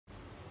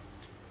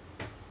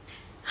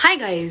Hi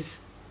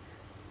guys,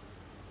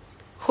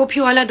 hope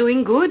you all are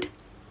doing good.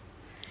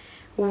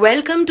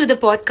 Welcome to the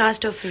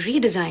podcast of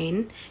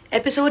Redesign,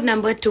 episode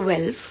number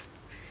 12.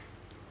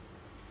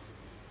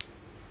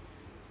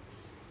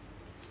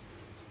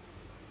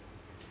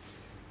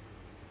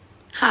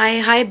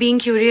 Hi, being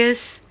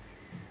curious.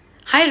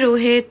 Hi,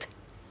 Rohit.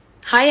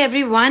 Hi,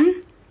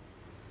 everyone.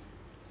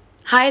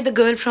 Hi, the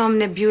girl from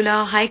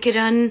Nebula. Hi,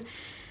 Kiran.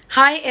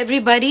 Hi,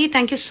 everybody.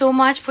 Thank you so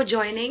much for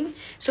joining.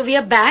 So, we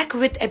are back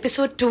with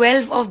episode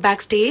 12 of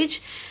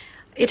Backstage.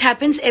 It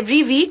happens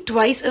every week,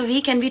 twice a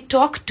week, and we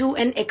talk to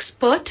an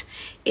expert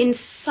in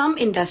some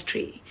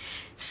industry.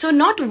 So,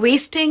 not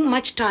wasting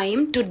much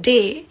time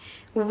today,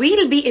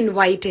 we'll be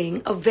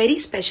inviting a very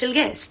special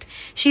guest.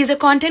 She is a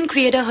content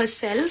creator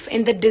herself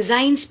in the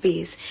design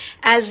space.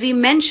 As we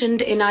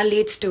mentioned in our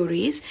late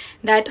stories,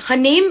 that her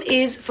name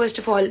is, first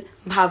of all,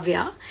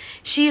 Bhavya.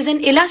 She is an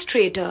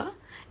illustrator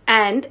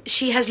and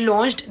she has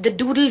launched the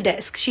Doodle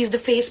Desk. She's the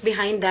face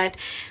behind that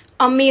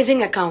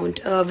amazing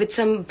account with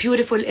some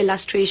beautiful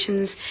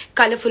illustrations,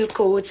 colorful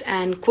quotes,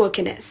 and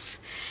quirkiness.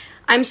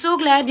 I'm so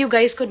glad you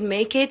guys could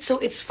make it. So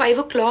it's 5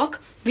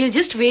 o'clock. We'll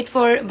just wait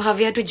for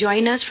Bhavya to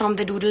join us from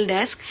the Doodle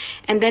Desk,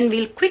 and then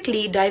we'll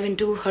quickly dive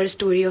into her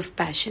story of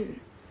passion.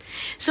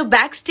 So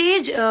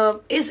Backstage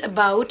is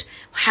about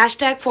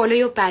hashtag follow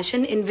your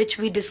passion, in which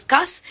we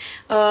discuss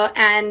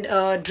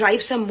and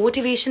drive some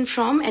motivation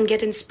from and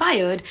get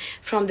inspired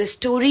from the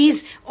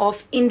stories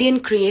of Indian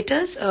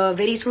creators.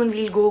 Very soon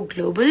we'll go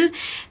global.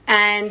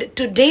 And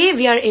today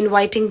we are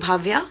inviting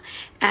Bhavya,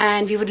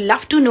 and we would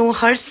love to know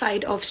her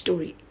side of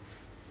story.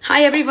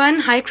 Hi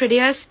everyone. Hi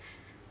Kridias.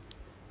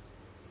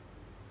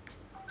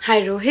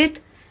 Hi Rohit.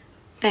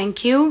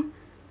 Thank you.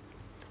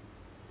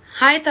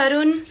 Hi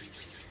Tarun.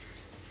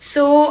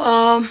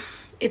 So,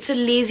 it's a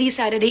lazy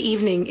Saturday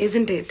evening,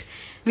 isn't it?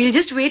 We'll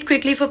just wait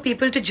quickly for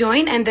people to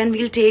join and then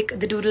we'll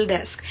take the Doodle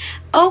Desk.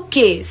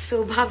 Okay,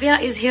 so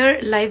Bhavya is here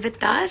live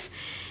with us.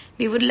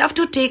 We would love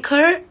to take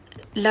her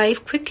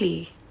live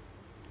quickly.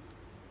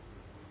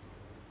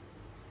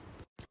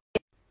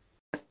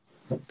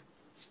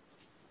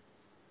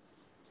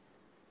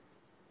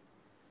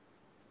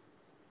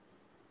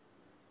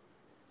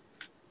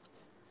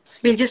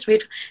 We'll just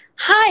wait.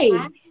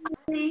 Hi.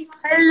 Hi.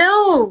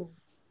 Hello.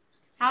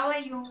 How are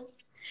you?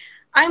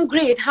 I'm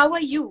great. How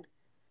are you?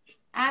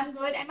 I'm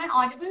good. Am I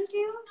audible to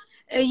you?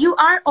 You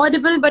are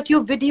audible, but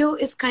your video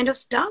is kind of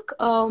stuck.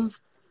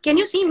 Can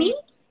you see me?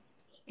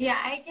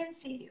 Yeah, I can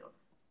see you.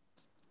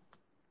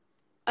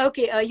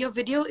 Okay, your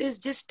video is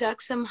just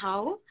stuck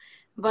somehow,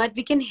 but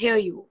we can hear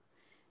you.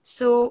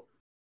 So,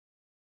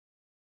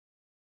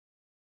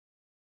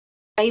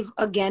 live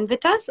again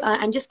with us.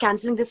 I'm just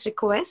canceling this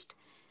request.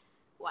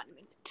 1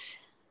 minute.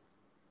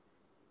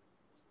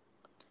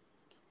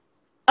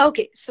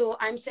 Okay, so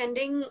I'm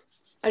sending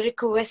a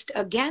request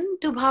again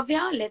to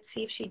Bhavya. Let's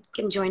see if she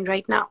can join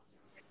right now.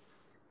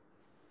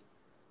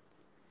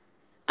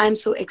 I'm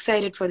so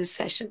excited for this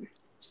session.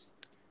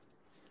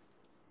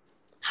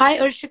 Hi,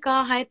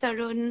 Urshika. Hi,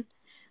 Tarun.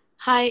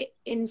 Hi,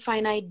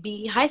 Infinite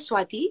B. Hi,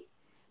 Swati.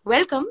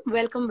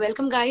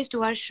 Welcome, guys,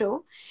 to our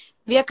show.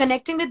 We are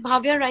connecting with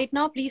Bhavya right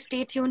now. Please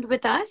stay tuned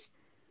with us.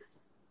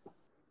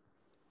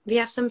 We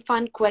have some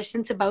fun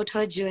questions about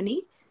her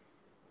journey.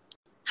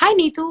 Hi,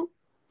 Neetu.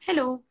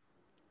 Hello.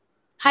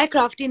 Hi,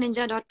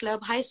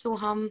 CraftyNinja.club. Hi,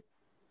 Soham.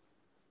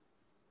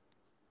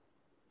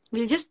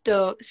 We'll just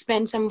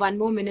spend some 1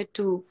 more minute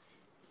to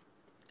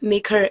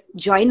make her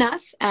join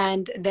us,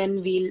 and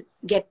then we'll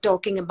get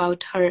talking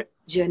about her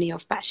journey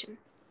of passion.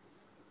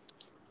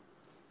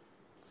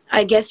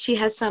 I guess she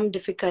has some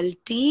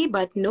difficulty,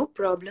 but no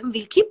problem.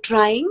 We'll keep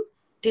trying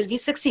till we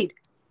succeed.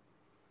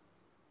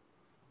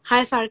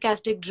 Hi,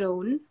 Sarcastic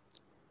Drone.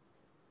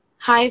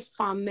 Hi,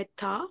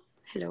 Famitha.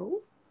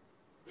 Hello.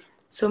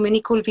 So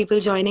many cool people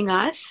joining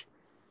us.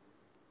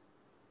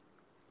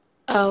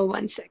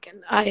 1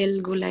 second.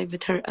 I'll go live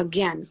with her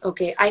again.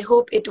 Okay, I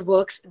hope it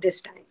works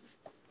this time.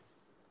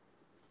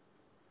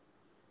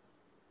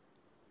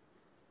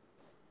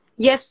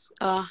 Yes.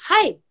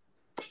 Hi.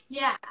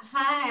 Yeah,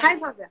 hi. Hi,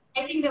 Bhavya.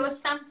 I think there was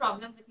some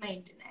problem with my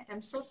internet.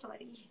 I'm so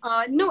sorry.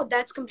 No,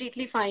 that's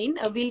completely fine.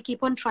 We'll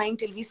keep on trying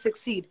till we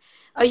succeed.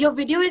 Your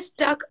video is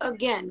stuck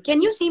again.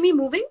 Can you see me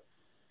moving?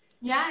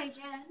 Yeah, I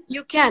can.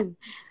 You can.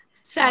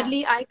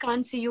 Sadly, I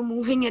can't see you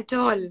moving at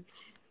all.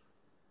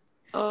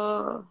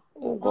 Oh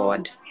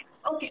God.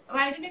 Okay,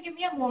 why don't you give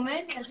me a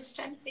moment? I'll just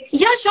try and fix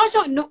Yeah, this.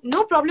 sure.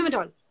 No problem at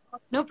all.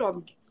 No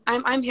problem.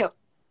 I'm here.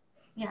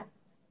 Yeah.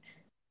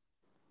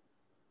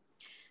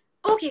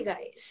 Okay,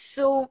 guys.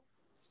 So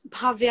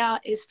Bhavya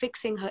is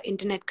fixing her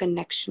internet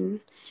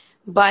connection.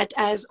 But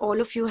as all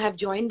of you have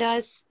joined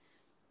us,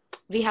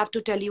 we have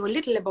to tell you a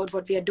little about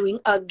what we are doing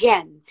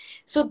again.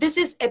 So this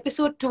is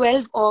episode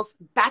 12 of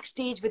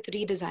Backstage with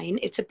Redesign.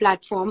 It's a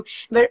platform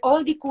where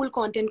all the cool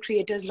content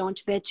creators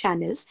launch their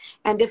channels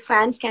and their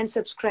fans can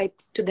subscribe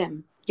to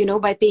them,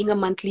 by paying a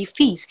monthly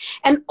fees,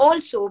 and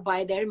also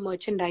buy their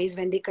merchandise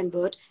when they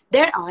convert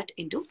their art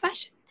into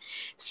fashion.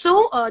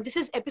 So this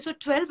is episode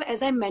 12,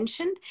 as I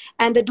mentioned,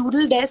 and the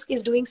Doodle Desk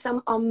is doing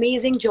some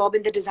amazing job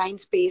in the design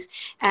space,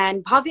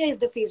 and Bhavya is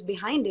the face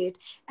behind it,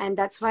 and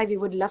that's why we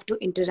would love to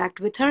interact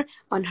with her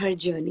on her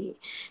journey.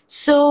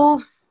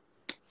 So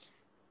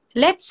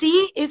let's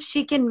see if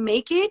she can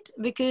make it,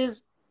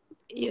 because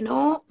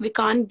we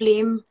can't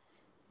blame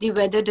the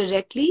weather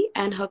directly,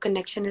 and her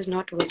connection is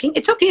not working.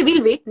 It's okay,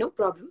 we'll wait, no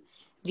problem.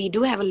 We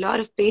do have a lot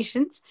of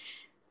patience.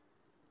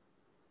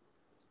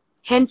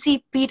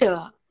 Hensi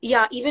Peter.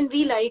 Yeah, even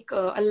we like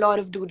a lot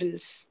of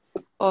doodles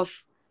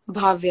of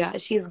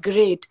Bhavya. She's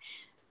great.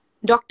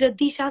 Dr.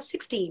 Disha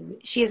 16.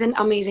 She is an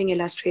amazing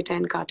illustrator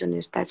and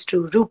cartoonist. That's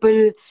true.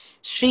 Rupal,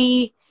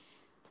 Shri.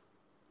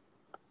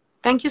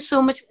 Thank you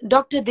so much.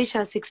 Dr.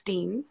 Disha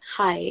 16.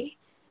 Hi.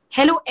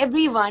 Hello,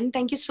 everyone.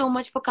 Thank you so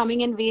much for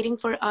coming and waiting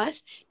for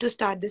us to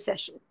start the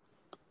session.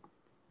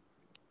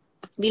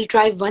 We'll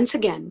try once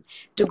again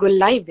to go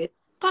live with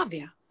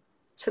Bhavya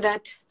so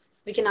that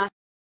we can ask.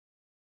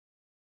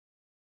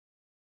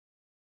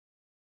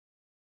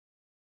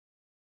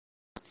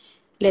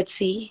 Let's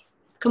see.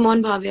 Come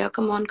on, Bhavya.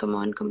 Come on, come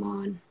on, come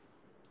on.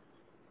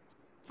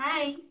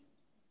 Hi.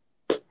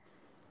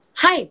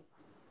 Hi.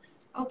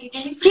 Okay,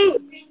 can you see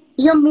me?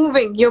 You're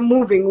moving. You're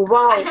moving.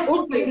 Wow. I'm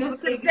moving, Okay. okay,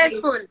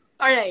 Successful.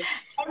 All right.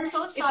 I'm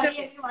so sorry,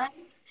 okay. everyone.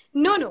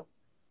 No.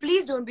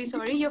 Please don't be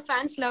sorry. Your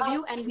fans love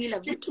you and we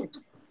love you too.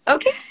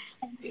 Okay?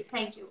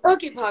 Thank you.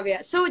 Okay,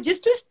 Bhavya. So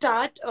just to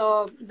start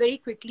very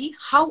quickly,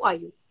 how are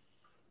you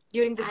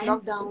during this I'm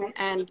lockdown? good.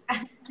 And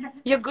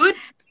you're good?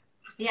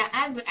 Yeah,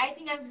 I'm good. I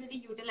think I've really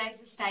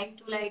utilized this time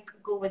to like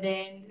go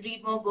within,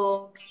 read more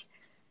books,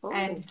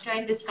 and try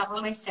and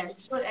discover myself.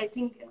 So I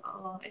think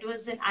it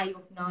was an eye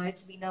opener.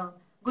 It's been a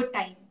good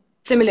time.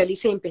 Similarly,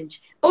 same pinch.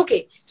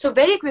 Okay, so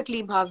very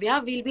quickly,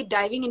 Bhavya, we'll be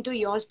diving into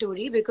your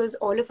story because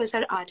all of us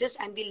are artists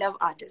and we love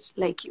artists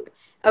like you.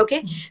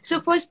 Okay, so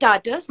for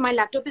starters, my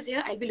laptop is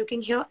here. I'll be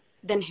looking here,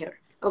 then here.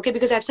 Okay,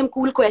 because I have some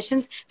cool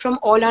questions from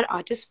all our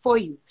artists for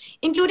you,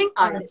 including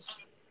artists.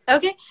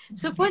 Okay,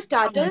 so for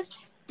starters,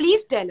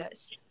 please tell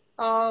us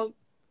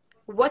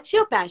what's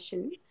your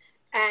passion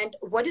and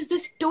what is the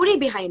story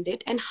behind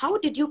it, and how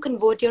did you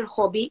convert your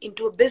hobby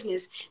into a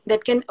business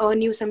that can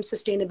earn you some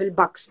sustainable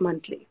bucks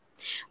monthly?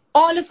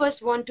 All of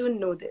us want to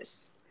know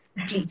this.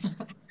 Please.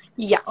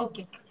 Yeah.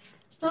 Okay.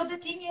 So the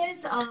thing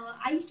is,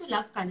 I used to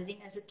love coloring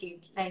as a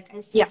kid. Like I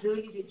used to Yeah.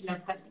 really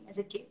love coloring as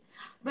a kid.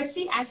 But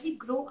see, as we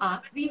grow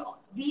up,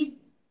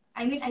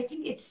 I mean, I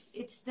think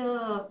it's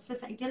the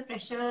societal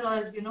pressure,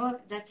 or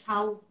that's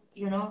how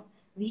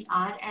we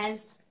are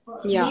as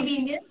Yeah. maybe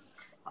Indians,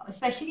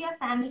 especially our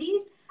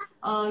families.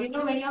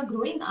 When you're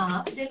growing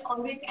up, they'll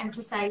always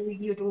emphasize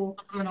you to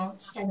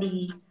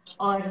study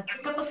or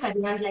pick up a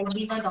career like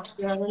being a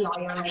doctor or a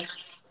lawyer.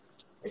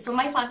 So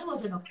my father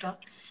was a doctor,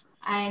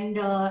 and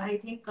I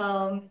think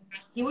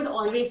he would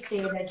always say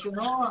that you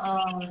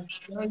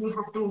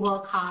have to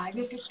work hard,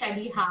 you have to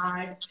study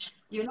hard.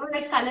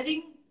 Like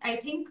coloring, I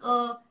think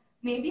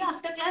maybe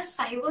after class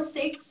 5 or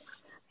 6,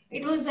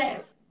 it was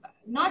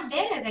not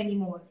there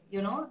anymore.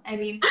 I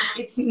mean,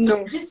 it's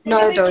No, just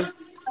not there at all. because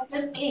of a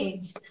certain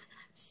age.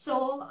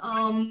 So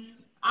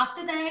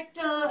after that,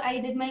 I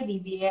did my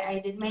BBA, I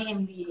did my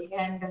MBA,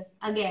 and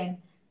again,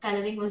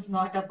 coloring was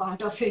not a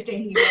part of it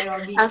anywhere,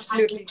 or being an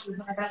Absolutely. artist was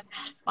not a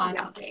part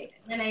Yeah. of it.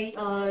 Then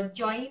I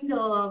joined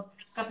a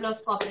couple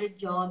of corporate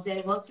jobs.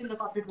 I worked in the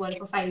corporate world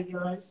for 5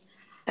 years.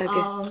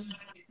 Okay.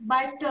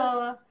 But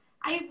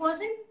I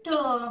wasn't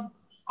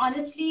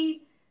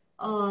honestly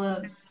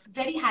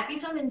very happy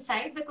from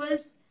inside,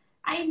 because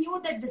I knew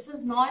that this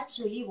is not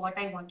really what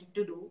I wanted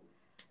to do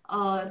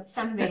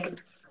somewhere. Okay.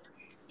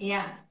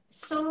 Yeah.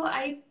 So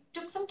I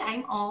took some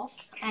time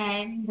off,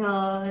 and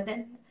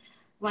then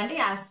one day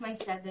I asked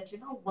myself that,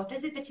 what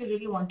is it that you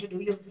really want to do?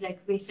 You've like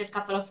wasted a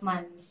couple of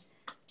months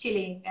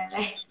chilling and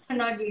like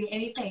not doing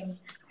anything.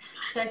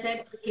 So I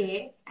said,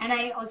 okay. And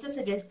I also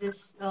suggest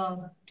this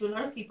to a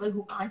lot of people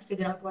who can't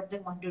figure out what they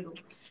want to do.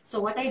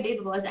 So what I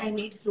did was I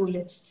made 2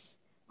 lists.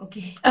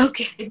 Okay.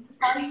 Okay. It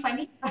sounds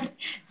funny, but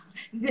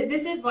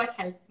this is what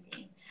helped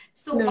me.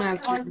 So No, on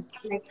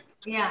absolutely.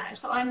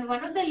 so on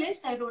one of the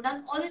lists, I wrote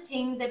down all the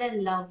things that I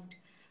loved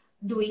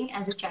doing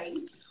as a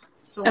child.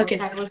 So Okay.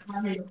 that was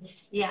one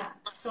list. Yeah.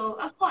 So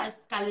of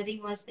course,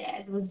 coloring was there.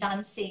 It was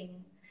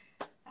dancing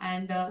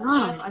and a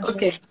lot of other,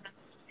 Okay.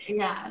 a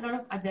lot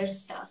of other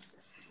stuff.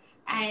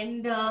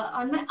 And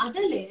on my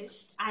other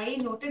list, I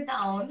noted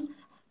down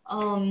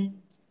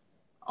um,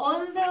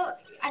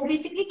 I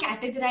basically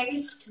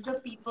categorized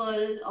the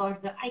people or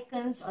the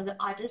icons or the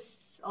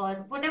artists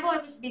or whatever I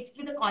was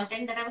basically the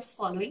content that I was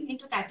following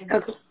into Okay.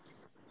 categories.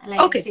 Like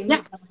Okay. say Yeah.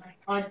 makeup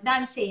or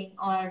dancing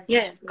or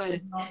Yeah. Got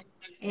it.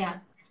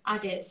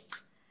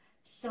 artists.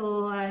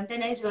 So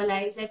then I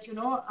realized that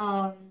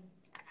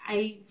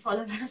I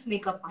follow a lot of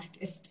makeup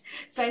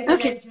artists. So I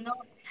Okay. realized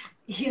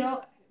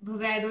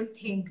I don't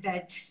think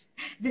that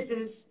this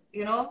is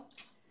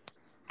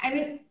I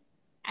mean,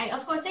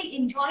 of course I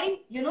enjoy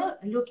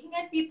looking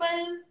at people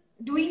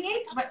doing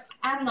it, but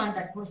I'm not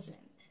that person.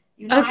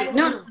 I Okay. don't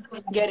No, want no.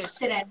 to Get it.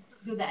 sit and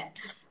do that.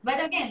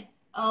 But again,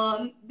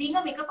 being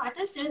a makeup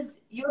artist is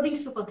you're being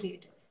super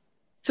creative.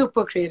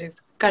 Super creative.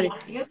 Yeah,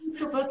 Correct. you're being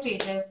super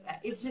creative.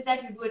 It's just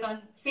that you do it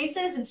on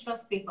faces instead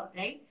of paper,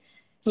 right?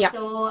 Yeah.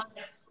 So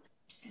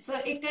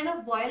it kind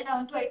of boiled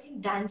down to, I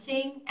think,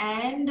 dancing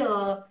and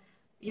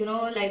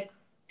like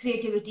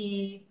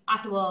creativity,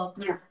 artwork.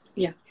 Yeah.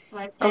 Yeah. So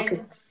I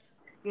Okay.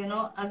 said,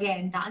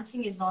 again,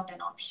 dancing is not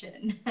an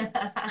option.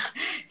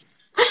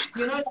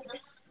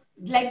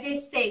 Like they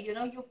say,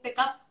 you pick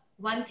up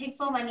one thing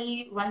for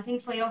money, one thing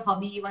for your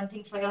hobby, one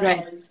thing for your Right.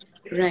 health.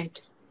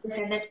 Right. They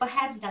said that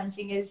perhaps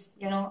dancing is,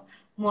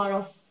 more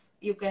of,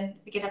 you can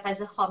pick it up as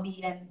a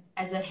hobby and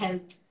as a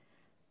health.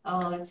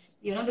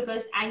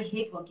 Because I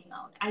hate working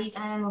out. I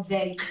am a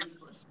very lazy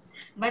person,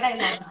 but I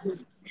love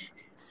dancing.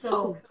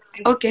 So,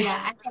 Oh. Okay.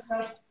 I kind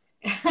of,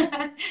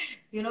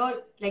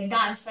 like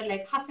dance for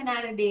like half an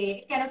hour a day.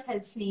 It kind of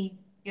helps me,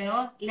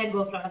 let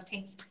go of a lot of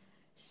things.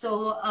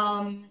 So,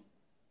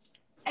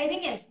 I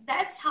think, yes,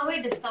 that's how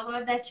I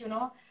discovered that,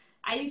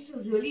 I used to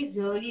really,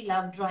 really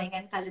love drawing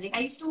and coloring. I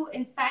used to,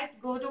 in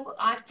fact, go to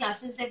art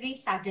classes every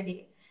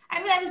Saturday.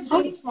 I mean, I was Oh.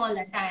 really small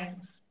that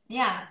time.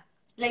 Yeah.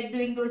 Like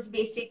doing those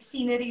basic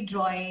scenery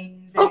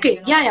drawings and,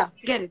 Okay. Yeah. Yeah.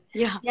 Get it.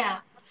 Yeah.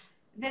 yeah.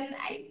 Then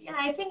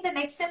I think the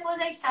next step was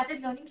I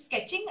started learning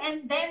sketching,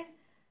 and then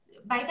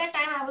by that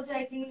time I was,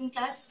 I think, in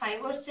class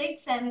 5 or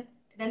 6, and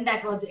then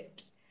that was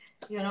it,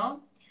 you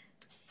know.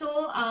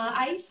 So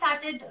I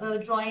started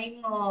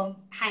drawing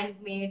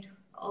handmade,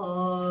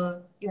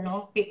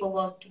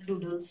 paperwork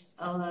doodles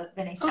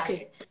when I Okay.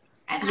 started,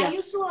 and Yeah.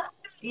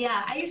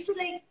 I used to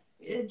like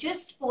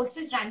just post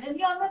it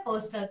randomly on my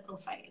personal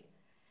profile.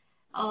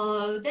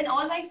 Then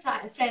all my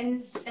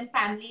friends and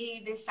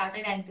family, they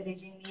started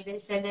encouraging me. They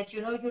said that,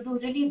 you do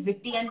really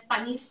witty and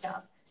funny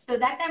stuff. So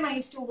that time I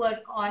used to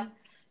work on,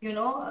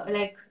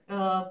 like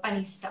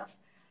funny stuff.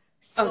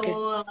 Okay.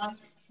 So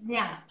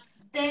yeah.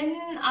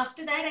 Then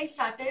after that I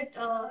started,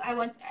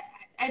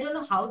 I don't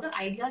know how the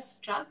idea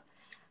struck,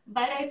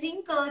 but I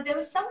think there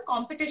was some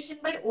competition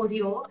by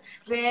Oreo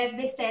where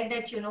they said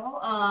that,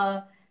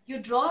 you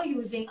draw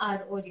using our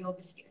Oreo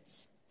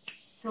biscuits.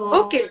 So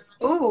Okay.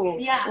 Oh.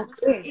 yeah,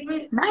 Okay. it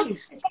was.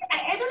 Nice. So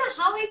I don't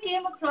know how I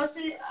came across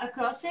it.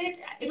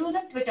 It was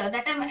on Twitter.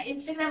 That time,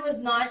 Instagram was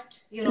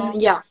not, Yeah.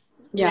 Yeah.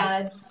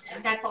 yeah,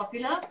 that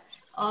popular.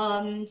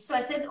 So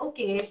I said,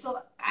 okay.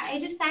 So I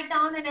just sat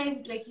down and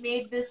I like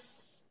made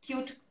this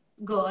cute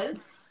girl.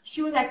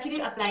 She was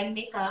actually applying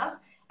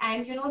makeup,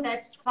 and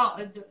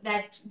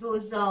that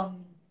those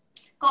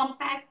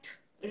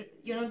compact,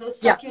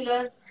 those Yeah.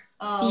 circular,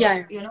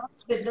 Yeah.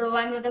 with the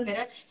one with the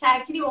mirror. So I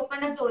actually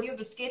opened up the Oreo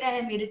biscuit and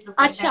I made it look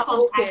like Acha. that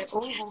Okay. compact,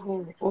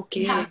 Oh.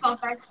 yeah, Okay.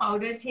 compact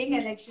powder thing,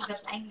 and like she's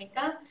applying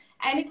makeup,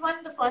 and it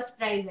won the first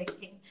prize, I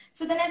think.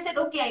 So then I said,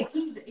 okay, I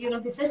think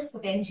this is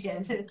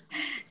potential.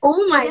 Oh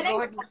So my then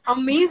God.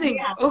 Amazing.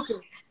 yeah. Okay.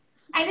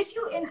 And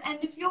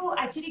if you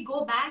actually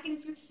go back and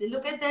if you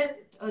look at that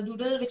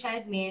doodle which I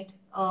had made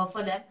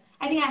for them,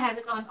 I think I have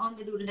it on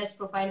the Doodle Desk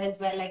profile as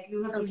well. Like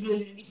you have to Okay.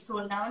 really, really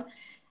scroll down.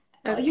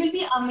 Okay. You'll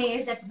be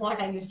amazed at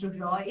what I used to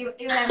draw. Even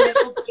I'm like,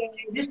 okay,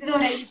 this is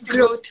what I used to do.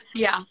 Growth.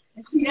 Yeah.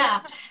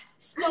 Yeah.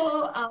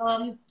 So,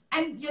 and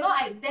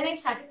I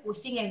started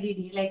posting every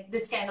day, like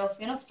this kind of,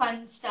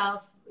 fun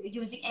stuff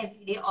using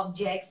everyday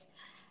objects.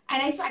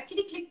 And I used to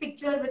actually click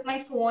picture with my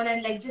phone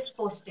and like just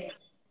post it.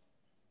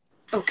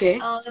 Okay.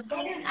 Because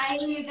I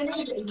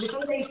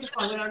used to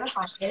follow a lot of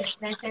artists,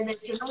 and I said that,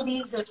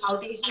 these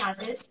South Asian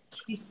artists,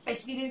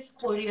 especially these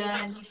Korean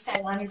and these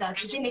Taiwanese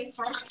artists, they make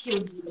such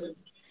cute videos.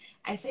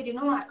 I said,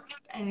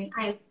 I mean,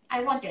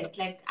 I want it.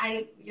 Like,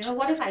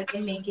 what if I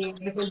can make it?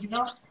 Because,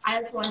 I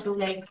also want to,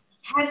 like,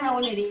 have my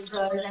own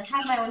erasers and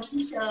have my own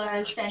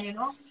t-shirts and,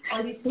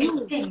 all these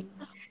cute Ooh. things.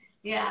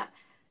 Yeah.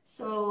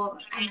 So,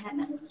 and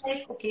then I was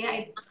like,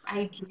 okay,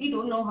 I really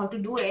don't know how to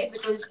do it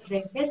because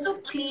they're so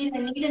clean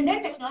and neat, and their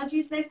technology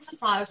is like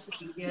far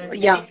superior, the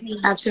Yeah.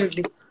 technique.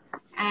 Absolutely.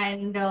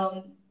 And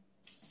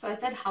so I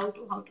said, how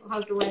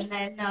to. And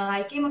then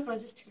I came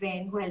across this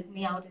friend who helped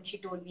me out, and she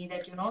told me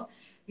that,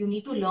 you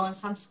need to learn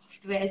some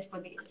softwares for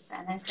this.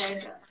 And I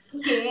said,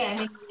 okay, I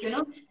mean,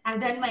 I've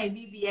done my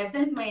BB, I've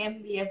done my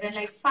MB, I've done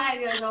like 5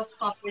 years of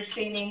corporate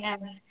training,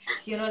 and,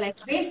 like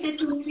wasted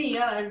 2, 3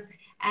 years.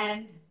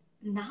 And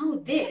now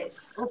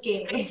this,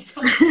 okay.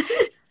 So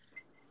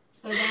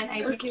then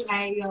I think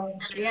Okay.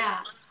 yeah.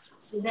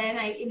 So then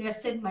I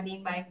invested money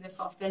in buying the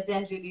software.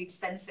 They're really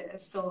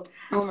expensive. So,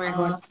 Oh my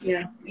God. uh,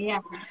 Yeah. yeah.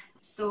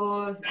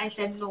 So I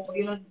said, no,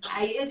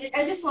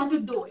 I just want to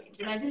do it.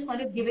 I just want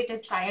to give it a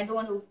try. I don't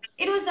want to,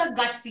 it was a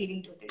gut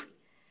feeling totally.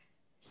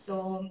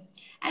 So,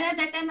 and at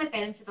that time, my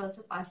parents had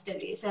also passed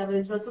away. So I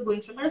was also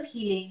going through a lot of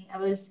healing. I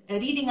was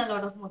reading a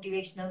lot of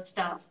motivational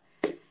stuff.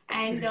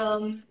 And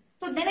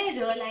so then I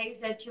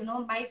realized that,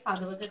 my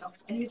father was a doctor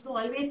and he used to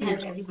always help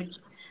everybody.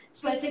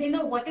 So I said,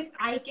 what if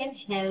I can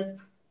help,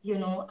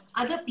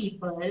 other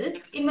people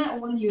in my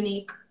own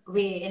unique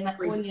way, in my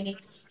Wait. own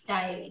unique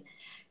style.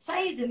 So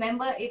I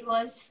remember it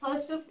was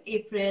 1st of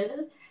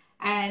April,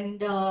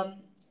 and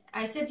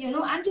I said,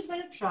 I'm just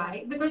going to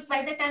try, because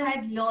by that time I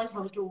had learned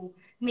how to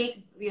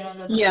make,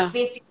 the Yeah.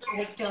 basic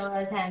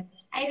characters. And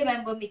I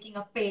remember making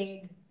a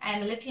pig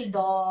and a little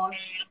dog,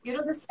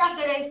 the stuff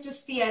that I used to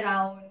see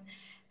around.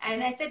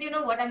 And I said,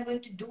 what I'm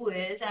going to do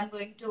is I'm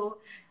going to,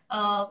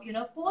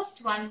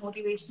 post one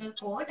motivational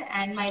quote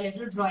and my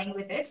little drawing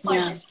with it for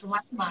Yeah. just 1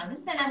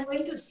 month, and I'm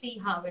going to see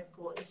how it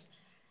goes.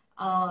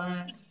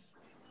 Uh,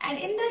 and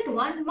in that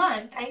 1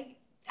 month,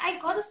 I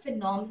got a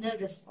phenomenal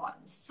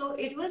response. So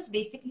it was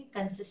basically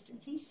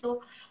consistency.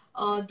 So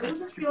those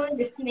That's of good. you are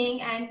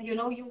listening, and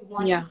you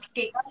want to Yeah.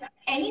 take up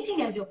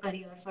anything as your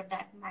career for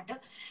that matter,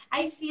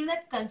 I feel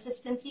that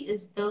consistency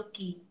is the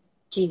key.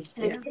 Key.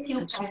 Like Yeah. if you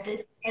Absolutely.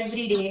 practice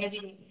every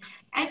day,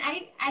 and I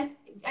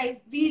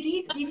we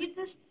read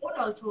this quote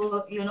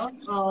also, a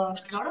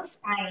lot of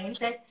times,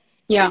 that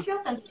Yeah. if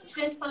you're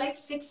consistent for like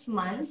 6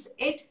 months,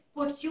 it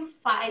puts you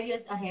 5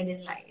 years ahead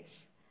in life.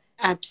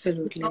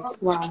 Absolutely. Oh,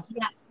 Wow.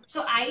 yeah.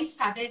 So I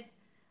started,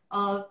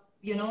 uh,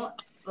 you know,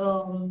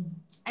 um,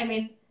 I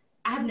mean,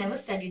 I have never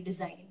studied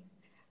design.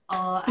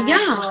 I've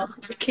Yeah.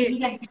 Okay.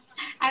 like,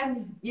 I've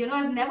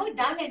never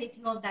done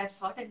anything of that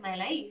sort in my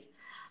life,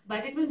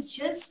 but it was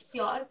just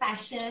pure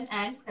passion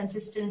and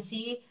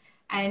consistency,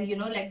 and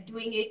like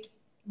doing it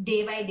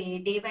day by day,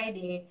 day by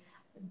day.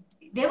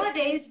 There were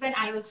days when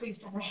I also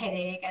used to have a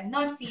headache and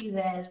not feel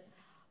well,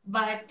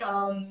 but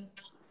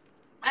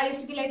I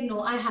used to be like,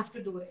 no, I have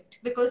to do it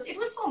because it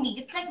was for me.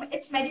 It's like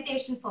it's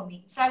meditation for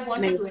me. So I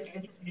want to do Mate. it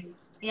every day.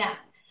 Yeah.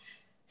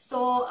 So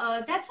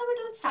that's how it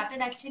all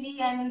started actually,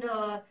 and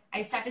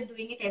I started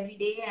doing it every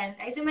day. And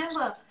I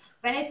remember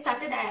when I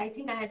started, I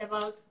think I had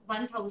about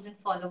 1,000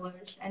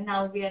 followers, and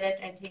now we are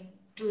at, I think,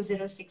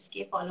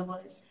 206K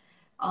followers,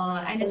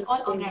 and it's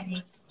all Okay.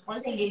 organic. All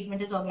the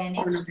engagement is organic.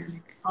 On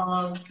organic.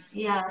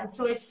 Yeah,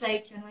 so it's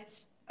like,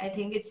 it's. I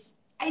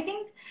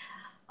think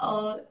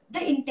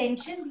the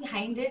intention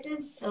behind it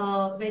is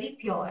very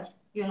pure.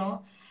 You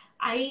know,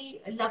 I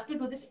love to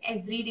do this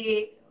every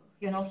day,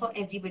 for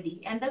everybody.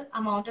 And the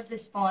amount of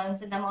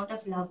response and the amount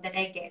of love that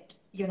I get,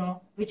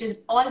 which is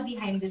all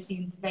behind the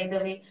scenes, by the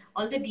way,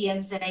 all the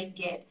DMs that I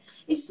get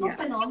is so Yeah.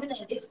 phenomenal.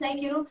 It's like,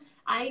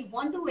 I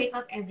want to wake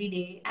up every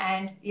day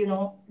and,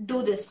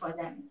 do this for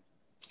them.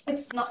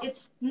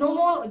 It's no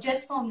more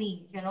just for me,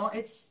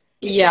 it's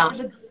like Yeah.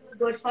 to the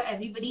good for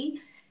everybody.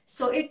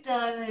 So it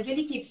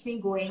really keeps me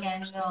going,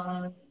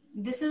 and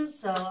this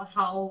is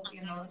how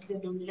the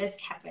do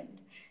list happened.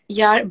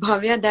 Yeah,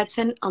 Bhavya, that's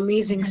an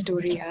amazing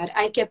story, yaar.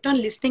 I kept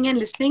on listening and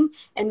listening,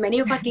 and many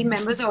of our team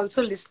members are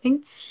also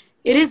listening.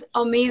 It is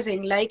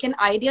amazing, like an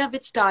idea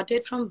which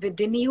started from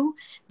within you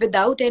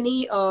without any,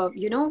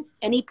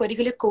 any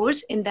particular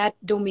course in that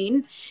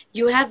domain.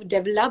 You have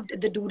developed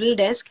the Doodle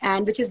Desk,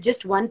 and which is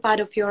just one part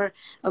of your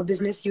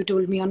business. You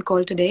told me on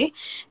call today,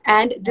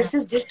 and Yeah, this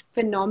is just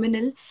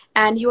phenomenal.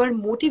 And you are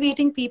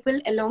motivating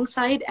people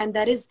alongside, and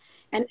that is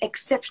an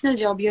exceptional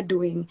job you're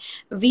doing.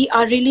 We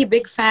are really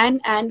big fan,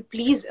 and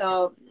please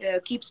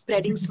keep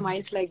spreading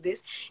smiles like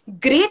this.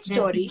 Great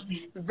story,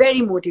 definitely.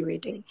 very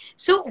motivating.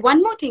 So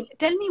one more thing,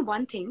 tell me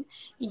one thing.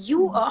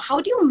 You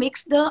how do you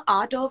mix the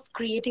art of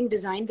creating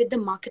design with the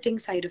marketing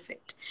side of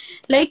it?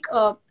 Like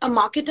a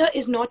marketer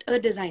is not a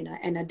designer,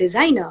 and a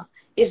designer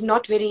is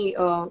not very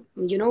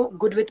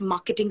good with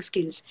marketing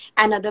skills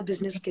and other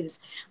business skills.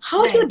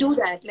 How do you Right. do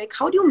that? Like,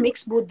 how do you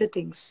mix both the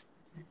things?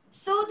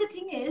 So the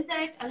thing is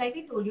that, like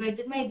I told you, I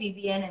did my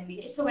BBA and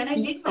MBA. So when I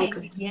did my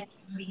Okay. BBA and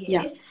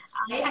Yeah. MBA,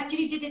 I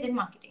actually did it in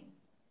marketing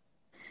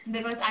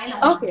because I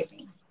love Okay.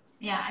 marketing.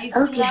 Yeah, I used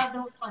to Okay. love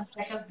the whole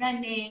concept of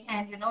branding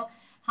and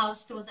how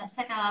stores are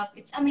set up.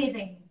 It's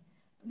amazing.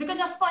 Because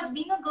of course,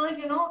 being a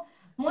girl,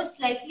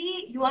 most likely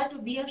you are to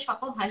be a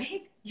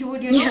shopaholic. You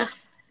would, Yeah.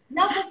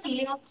 love the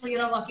feeling of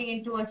walking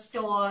into a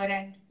store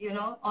and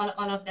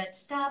all of that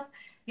stuff.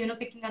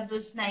 Picking up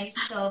those nice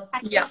Yeah.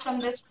 packets from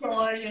the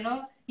store.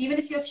 Even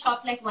if you've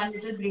shopped like one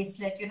little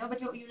bracelet,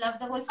 but you love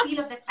the whole feel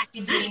of that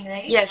packaging,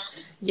 right?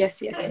 Yes. Yes.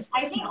 So Yes.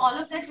 I think all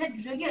of that had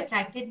really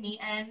attracted me,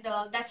 and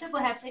that's why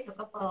perhaps I took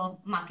up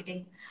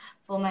marketing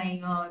for my,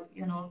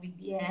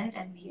 BBA and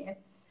MBA.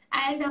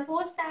 And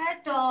post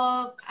that,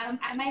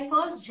 my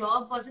first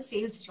job was a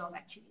sales job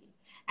actually,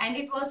 and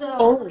it was a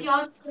Oh.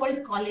 pure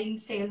cold calling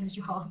sales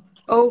job.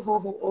 Oh. Ho,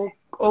 ho, oh.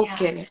 Yeah,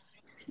 Okay.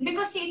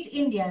 because see, it's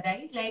India,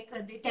 right? Like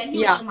they tell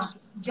you it's Yeah. a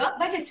marketing job,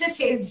 but it's a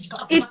sales It,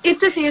 job.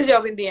 it's a sales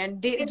job in the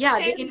end. They, It's a yeah,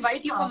 they sales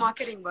invite you for job.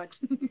 marketing, but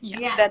yeah,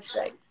 Yeah. that's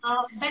right.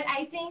 But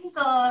I think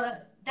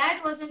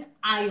that was an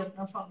eye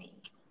opener for me.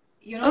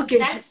 Okay.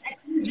 That's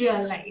actually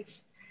real life.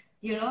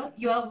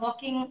 You're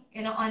walking,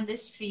 on the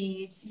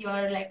streets,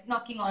 you're like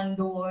knocking on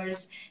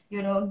doors,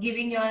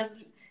 giving your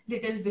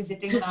little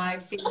visiting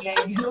card, saying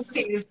like,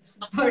 sales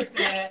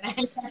person.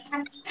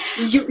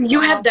 You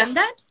have uh, done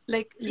that?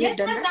 Like you have Yes,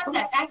 done I've that? done Oh.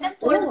 that. I've done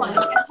cold Oh. calling.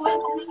 And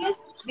cold calling is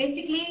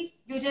basically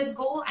you just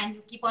go and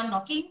you keep on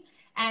knocking,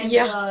 and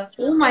Yeah.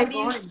 Oh my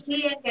somebody God. is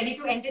free and ready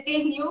to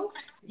entertain you.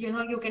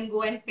 You can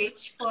go and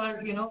pitch for,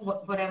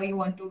 whatever you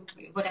want to,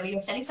 whatever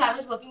you're selling. So I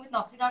was working with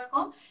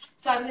Naukri.com.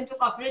 So I was into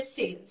corporate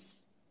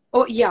sales.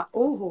 Oh yeah.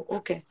 Oh.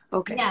 Okay.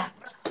 Okay. Yeah.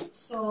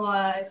 So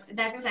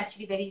that was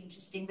actually very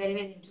interesting, very,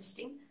 very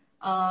interesting.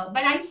 But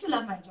I used to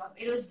love my job.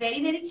 It was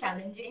very, very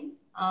challenging.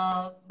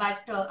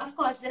 But of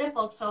course, there are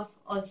perks of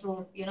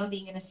also,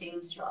 being in a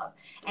sales job.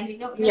 And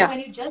Yeah. when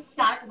you just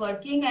start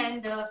working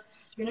and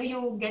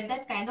you get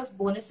that kind of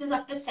bonuses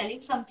after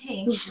selling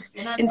something, at the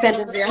end of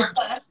Incentives, the yeah.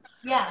 quarter,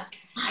 yeah.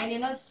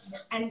 And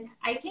and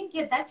I think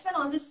that's when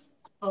all this,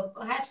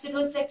 perhaps it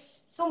was like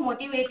so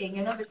motivating,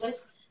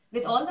 because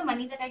with all the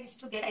money that I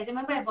used to get, I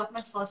remember I bought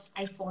my first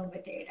iPhone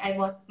with it. I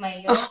bought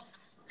my, Oh,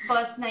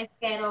 first nice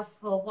pair of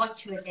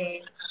watch with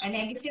it, and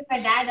I gifted my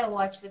dad a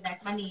watch with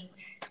that money.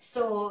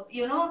 So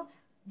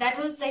that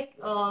was like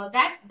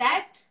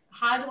that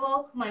hard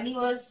work money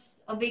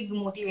was a big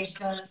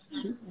motivational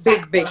big,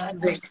 factor. big,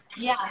 And big.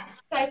 yeah, so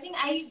I think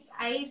I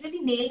really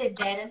nailed it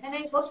there, and then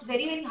I worked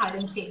very, very hard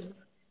in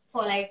sales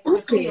for like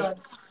 2 years.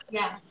 Okay.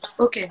 Yeah,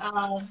 Okay.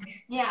 um,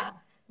 yeah.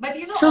 But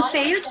So all that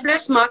sales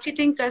plus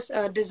marketing plus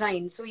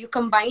design. So you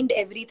combined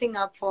everything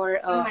up for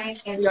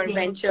combined your everything.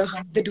 venture,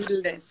 Yeah. the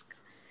Doodle Desk.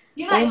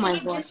 I Oh think my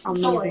it God, just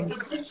flowed. amazing.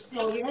 It just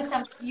flowed.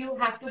 You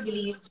have to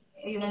believe,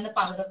 in the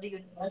power of the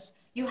universe.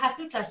 You have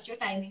to trust your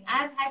timing.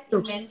 I've had True.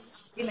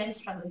 immense, immense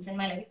struggles in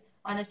my life,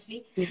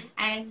 honestly. Yeah.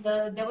 And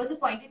there was a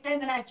point in time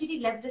when I actually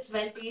left this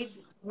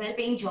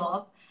well-paying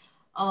job,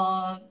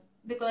 uh,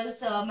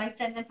 because my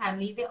friends and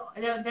family,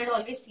 they'd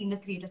always seen the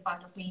creative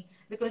part of me.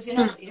 Because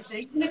even if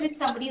it's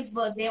somebody's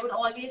birthday, I would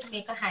always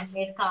make a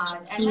handmade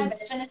card. And my Mm.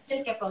 best friend has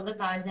still kept all the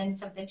cards. And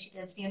sometimes she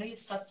tells me, you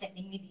stopped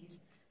sending me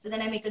these. So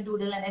then I make a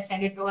doodle and I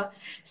send it to her.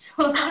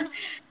 So,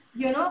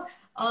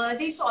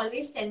 they used to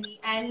always tell me.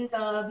 And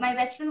my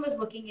best friend was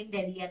working in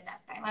Delhi at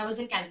that time. I was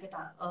in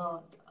Calcutta.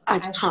 I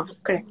Huh,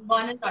 correct. was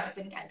born and brought up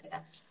in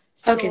Calcutta.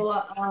 Okay.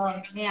 So,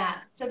 yeah.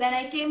 So then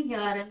I came here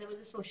and there was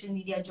a social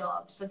media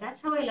job. So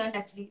that's how I learned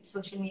actually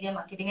social media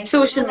marketing. And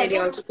Social because I media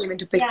don't, also came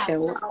into yeah. picture.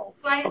 Wow.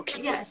 So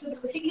Okay. so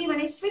basically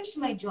when I switched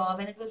my job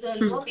and it was a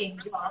Hmm. lower paying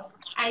job,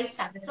 I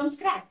started from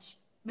scratch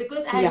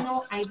because I had Yeah.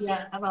 no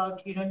idea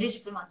about,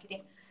 digital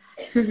marketing.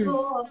 So,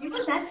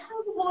 that's how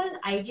the whole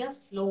idea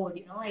flowed.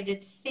 I did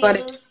Got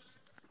it. sales,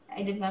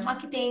 I did my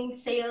marketing,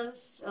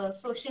 sales,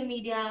 social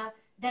media.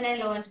 Then I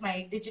learned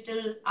my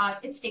digital art.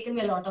 It's taken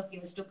me a lot of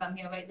years to come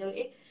here, by the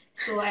way.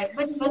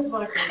 But it was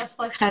worth it. Of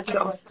course, it Hats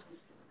was worth off.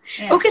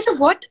 it. Yeah. Okay, so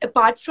what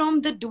apart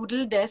from the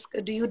Doodle Desk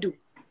do you do?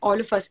 All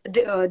of us.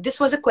 This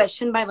was a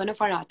question by one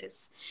of our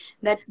artists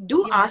that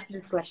do Yeah. ask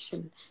this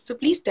question. So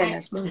please tell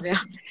us, Bhavya.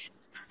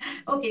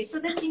 Okay, so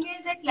the thing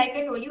is that, like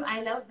I told you,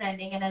 I love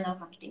branding and I love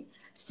marketing.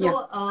 Yeah.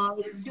 So,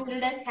 Doodle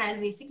Desk has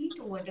basically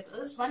two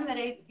verticals. One where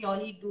I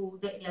purely do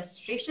the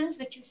illustrations,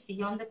 which you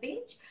see on the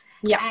page,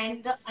 Yeah.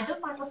 and the other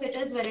part of it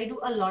is where I do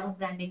a lot of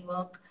branding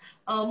work.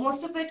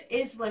 Most of it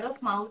is word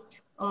of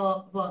mouth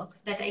work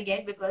that I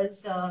get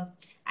because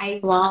I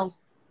Wow.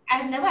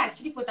 I've never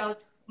actually put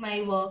out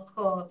my work,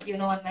 on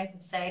my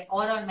website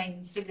or on my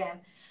Instagram.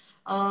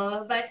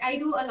 But I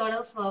do a lot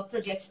of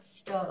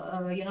projects,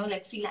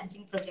 like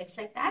freelancing projects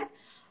like that.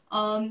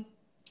 Um,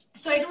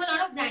 so I do a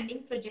lot of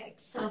branding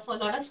projects for a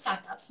lot of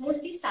startups,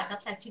 mostly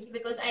startups actually,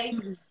 because I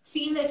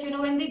feel that,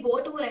 when they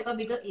go to like a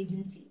bigger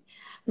agency,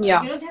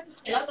 Yeah. they have to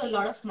shell out a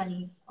lot of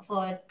money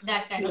for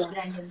that kind of Yes.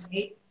 branding,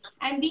 right?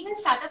 And being a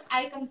startup,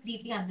 I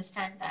completely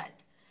understand that.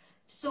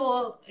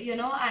 So,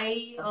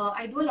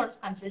 I do a lot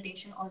of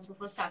consultation also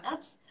for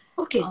startups.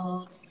 Okay.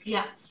 Uh,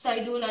 yeah, so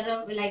I do a lot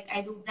of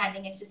I do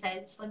branding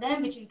exercises for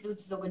them, which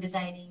includes logo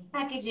designing,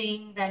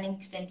 packaging, branding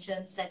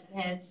extensions,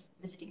 letterheads,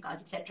 visiting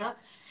cards, etc.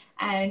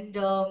 And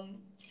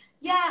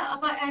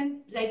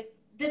and like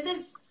this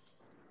is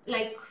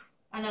like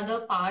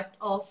another part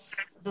of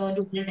the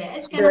Doodle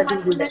Desk. And The apart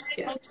Doodle from that, Desk,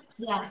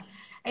 yeah.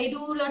 I do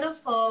a lot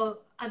of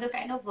other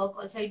kind of work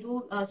also. I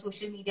do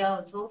social media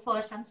also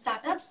for some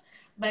startups,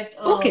 but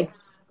Okay.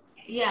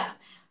 yeah,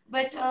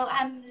 but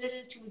I'm a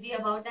little choosy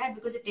about that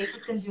because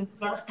it consumes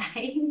a lot of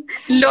time.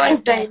 Lot of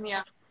And time,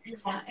 yeah.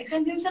 yeah, it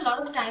consumes a lot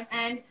of time.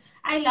 And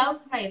I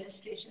love my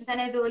illustrations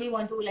and I really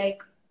want to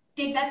like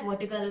take that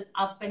vertical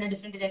up in a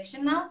different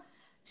direction now.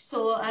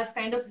 So I've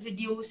kind of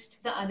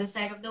reduced the other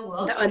side of the The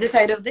work. other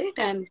side of it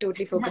and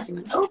totally focusing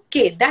on.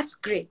 Okay, that's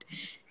great.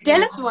 Tell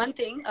Yeah. us one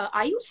thing.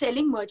 Are you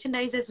selling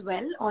merchandise as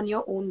well on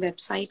your own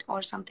website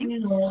or something?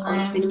 No, I Or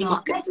am any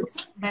not,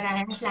 marketplace? but I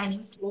am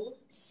planning to.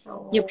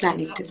 You're So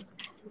planning to.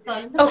 it's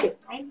all in the Okay.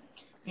 pipeline.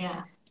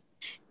 Yeah.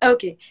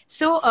 Okay.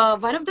 So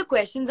one of the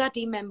questions our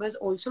team members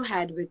also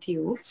had with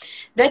you,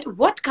 that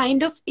what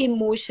kind of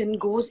emotion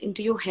goes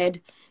into your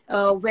head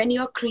when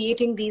you're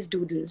creating these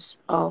doodles,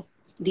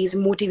 these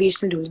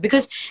motivational doodles?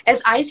 Because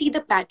as I see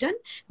the pattern,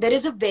 there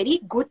is a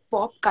very good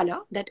pop color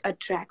that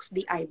attracts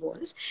the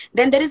eyeballs.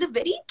 Then there is a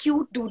very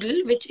cute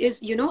doodle, which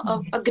is,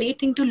 a great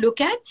thing to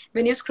look at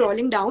when you're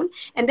scrolling down.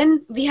 And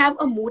then we have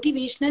a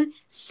motivational,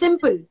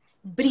 simple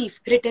brief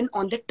written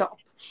on the top.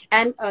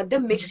 And the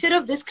mixture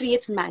of this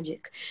creates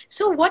magic.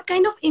 So what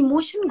kind of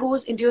emotion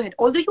goes into your head?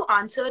 Although you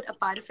answered a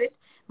part of it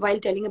while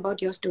telling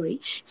about your story,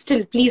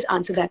 still please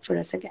answer that for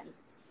us again.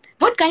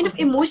 What kind of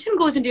Okay. emotion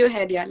goes into your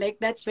head? Yeah, like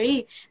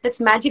that's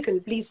magical.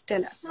 Please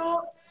tell us.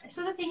 So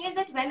So the thing is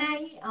that when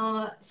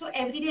so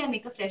every day I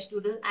make a fresh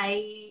doodle.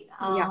 I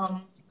Yeah.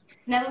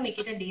 never make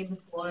it a day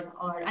before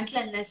or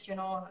until unless,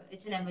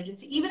 it's an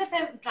emergency. Even if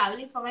I'm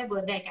traveling for my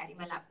birthday, I carry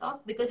my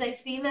laptop because I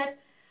feel that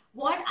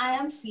what I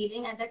am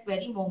feeling at that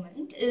very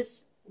moment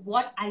is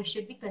what I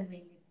should be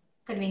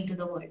conveying to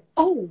the world.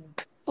 Oh,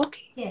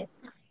 okay. Yeah,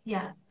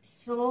 yeah.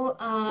 So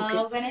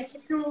Okay. when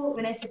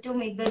I sit to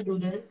make the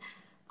doodle,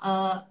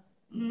 uh,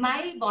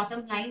 my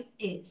bottom line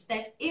is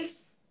that if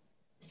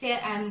say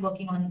I'm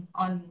working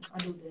on a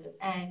doodle,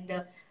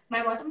 and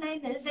my bottom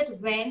line is that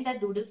when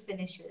that doodle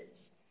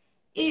finishes,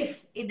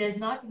 if it does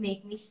not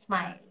make me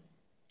smile,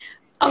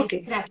 I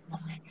Okay. scrap it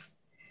off.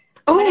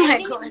 But Oh I my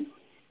think God.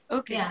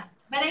 Okay. yeah,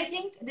 but I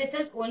think this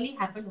has only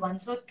happened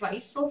once or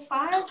twice so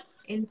far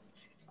in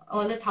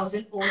all the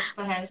thousand posts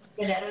perhaps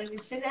there on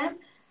Instagram.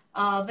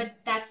 But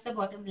that's the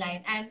bottom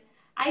line, and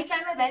I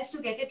try my best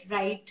to get it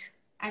right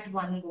at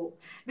one go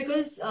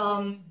because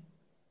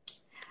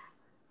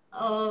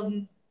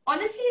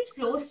honestly, it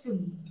flows to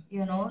me.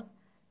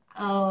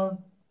 Uh,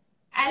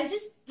 I'll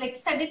just like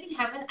suddenly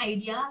have an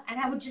idea, and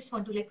I would just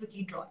want to like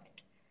quickly draw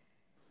it.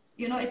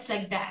 It's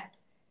like that.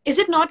 Is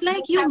it not But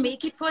like you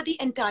make it for the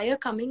entire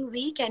coming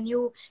week and you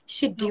no,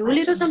 schedule I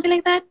it or don't. something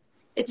like that?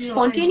 It's No, I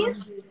don't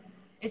spontaneous? do that.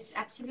 It's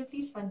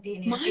absolutely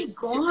spontaneous. My It's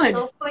God.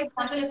 so, for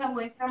example, if I'm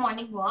going for a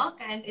morning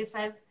walk, and if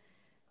I've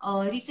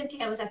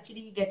recently I was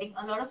actually getting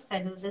a lot of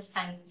feathers as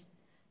signs,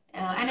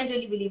 and I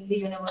really believe in the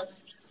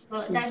universe.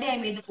 So that day I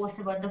made the post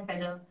about the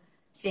feather,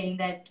 saying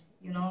that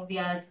we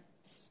are,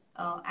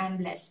 I'm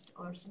blessed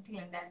or something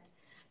like that.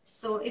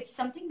 So it's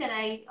something that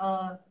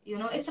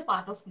it's a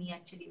part of me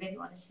actually, very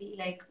honestly.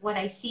 Like what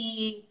I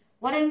see,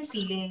 what I'm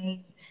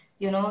feeling.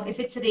 If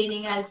it's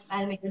raining,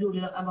 I'll make a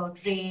doodle about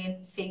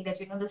rain, saying that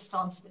the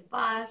storms will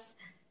pass.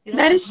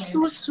 That is Something like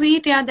so that.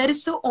 sweet. Yeah, that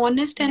is so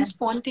honest and Yeah.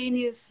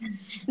 spontaneous.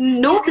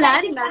 No Yeah, and I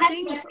plan, think perhaps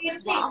nothing. that's It's why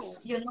it wow.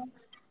 clicks.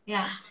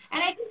 Yeah.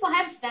 And I think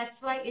perhaps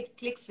that's why it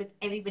clicks with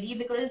everybody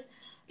because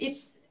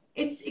it's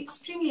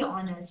extremely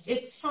honest.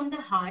 It's from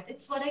the heart.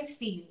 It's what I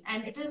feel.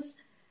 And it is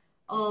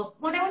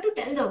what I want to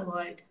tell the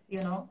world.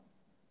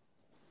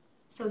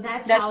 So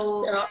that's That's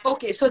how.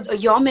 okay. So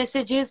your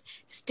message is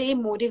stay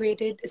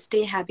motivated,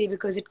 stay happy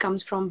because it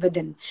comes from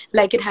within,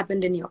 like it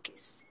happened in your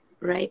case,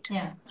 right?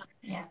 Yeah.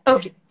 Yeah.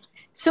 Okay.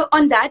 So,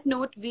 on that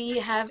note, we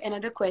have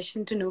another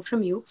question to know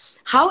from you.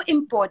 How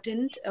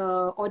important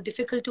or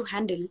difficult to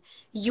handle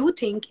you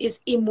think is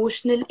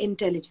emotional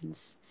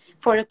intelligence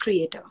for a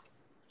creator?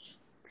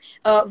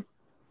 Uh,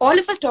 all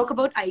of us talk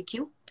about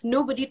IQ.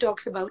 Nobody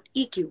talks about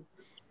EQ,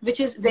 which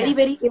is very, Yeah.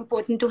 very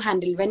important to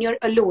handle when you're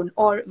alone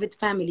or with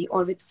family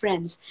or with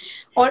friends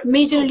or True.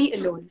 majorly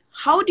alone.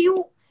 How do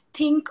you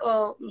think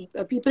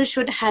people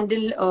should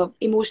handle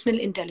emotional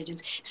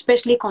intelligence,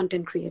 especially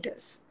content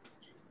creators?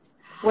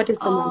 What is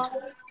the Uh,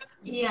 mantra?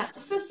 yeah.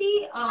 So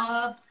see,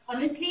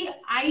 honestly,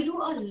 I do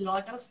a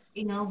lot of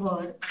inner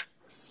work.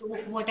 So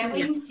whatever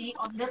Yeah. you see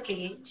on the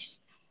page,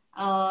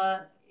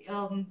 uh,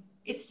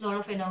 it's a lot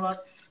of inner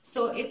work.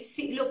 So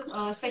look,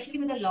 especially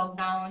with the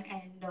lockdown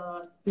and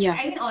Yeah.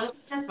 I mean, all of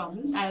us have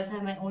problems. I also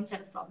have my own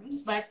set of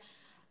problems, but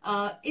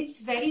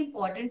it's very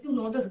important to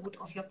know the root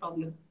of your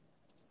problem.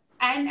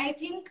 And I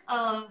think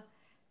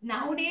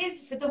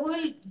nowadays, with the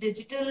whole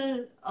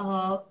digital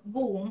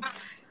boom,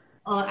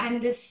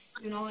 and this,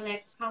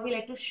 like how we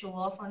like to show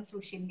off on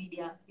social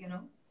media,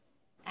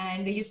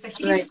 and you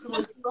especially Right.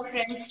 scroll through a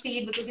friend's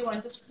feed because you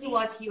want to see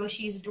what he or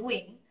she is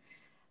doing.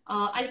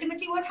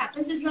 Ultimately, what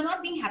happens is you're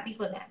not being happy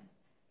for them.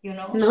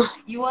 No.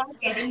 You are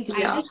getting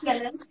Yeah. either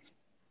jealous,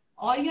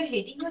 or you're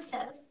hating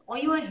yourself, or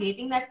you are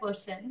hating that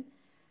person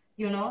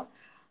you know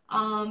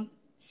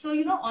so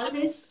all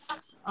this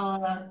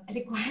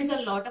requires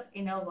a lot of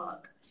inner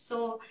work.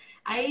 So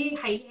I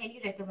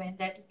highly recommend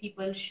that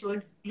people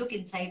should look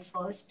inside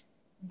first,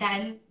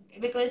 then,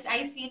 because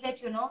I feel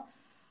that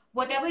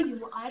whatever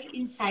you are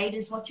inside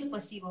is what you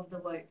perceive of the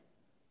world.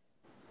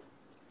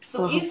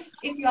 So Wow. if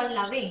you are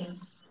loving,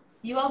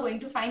 you are going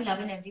to find love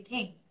in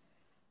everything.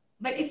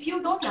 But if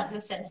you don't love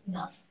yourself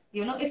enough,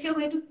 if you're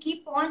going to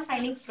keep on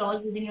finding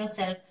flaws within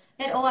yourself,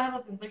 that, oh, I have a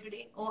pimple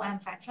today, oh, I'm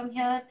fat from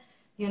here,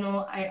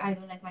 I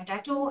don't like my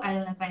tattoo, I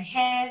don't like my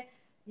hair,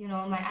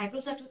 my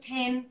eyebrows are too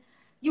thin,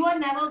 you are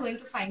never going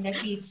to find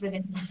that peace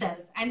within yourself.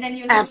 And then,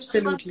 you'll keep on going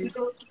Absolutely.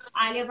 to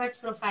Alia Bhatt's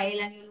profile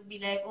and you'll be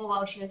like, oh,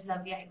 wow, she has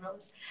lovely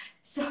eyebrows.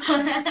 So,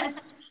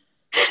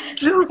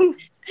 True.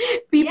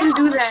 People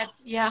do yeah, that.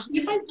 Yeah.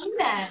 people do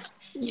that.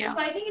 Yeah. So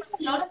I think it's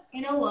a lot of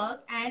inner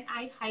work, and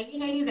I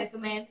highly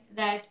recommend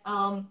that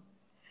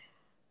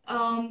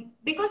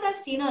because I've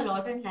seen a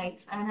lot in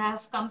life and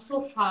I've come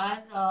so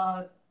far,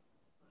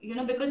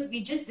 because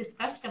we just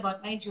discussed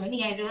about my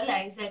journey, I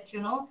realized that,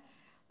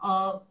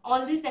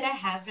 all this that I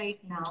have right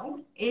now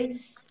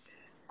is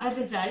a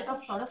result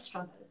of a lot of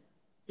struggle,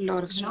 A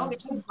lot of which struggle.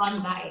 has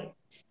gone by,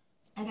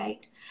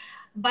 right?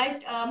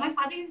 But my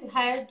father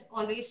had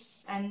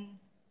always and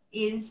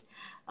is,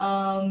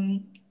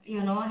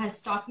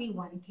 has taught me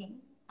one thing,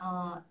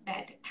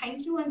 that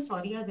thank you and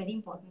sorry are very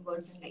important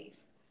words in life,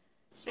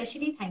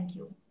 especially thank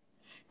you.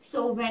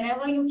 So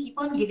whenever you keep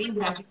on giving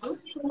gratitude,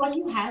 so what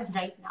you have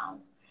right now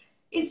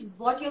is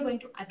what you're going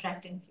to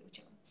attract in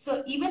future.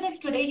 So even if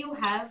today you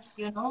have,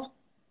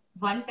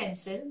 one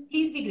pencil,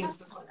 please be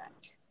grateful for that.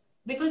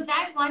 Because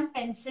that one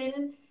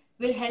pencil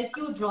will help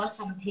you draw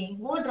something.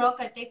 Wo draw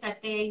karte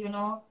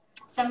karte,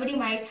 somebody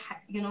might,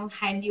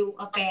 hand you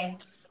a pen,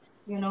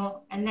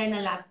 and then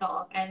a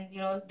laptop, and,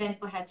 then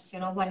perhaps,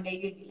 one day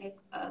you'll be like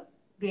a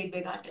great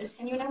big artist,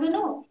 and you never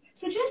know.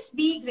 So just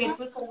be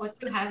grateful for what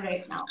you have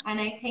right now. And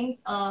I think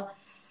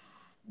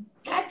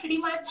that pretty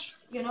much,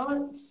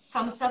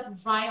 sums up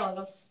why all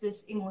of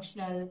this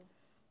emotional,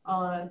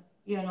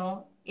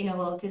 inner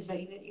work is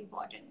very, very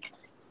important.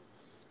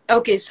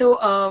 Okay,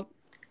 so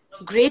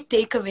great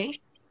takeaway.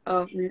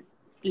 A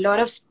lot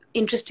of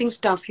interesting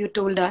stuff you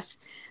told us.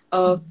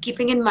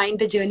 Keeping in mind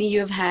the journey you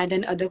have had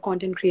and other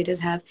content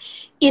creators have,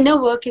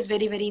 inner work is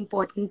very, very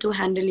important to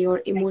handle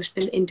your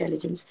emotional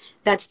intelligence.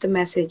 That's the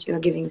message you're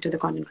giving to the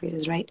content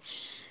creators, right?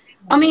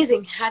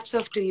 Amazing. Hats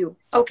off to you.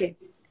 Okay.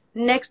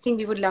 Next thing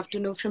we would love to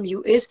know from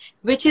you is,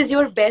 which is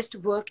your best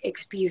work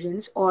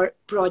experience or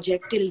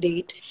project till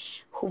date?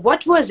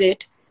 What was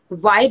it?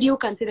 Why do you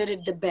consider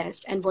it the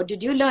best? And what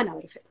did you learn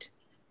out of it?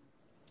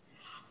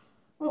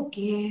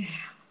 Okay.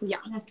 Yeah.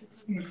 I have to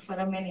think for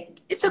a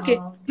minute. It's okay.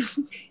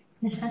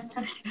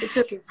 It's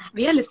okay.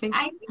 We are listening.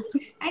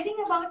 I think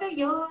about a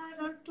year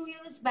or 2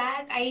 years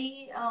back,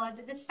 I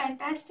did this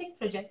fantastic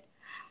project.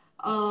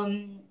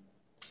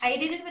 I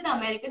did it with the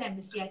American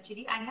Embassy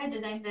actually. I had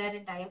designed their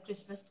entire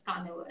Christmas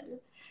carnival.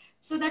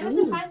 So that was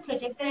a fun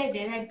project that I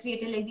did. I had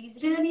created like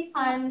these really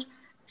fun,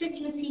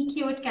 Christmassy,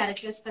 cute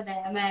characters for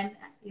them, and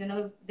we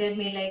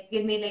made like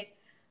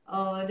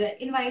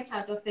the invites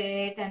out of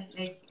it, and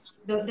like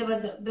there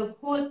were the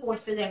whole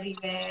posters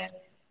everywhere,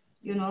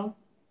 you know.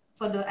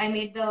 I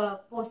made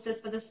the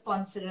posters for the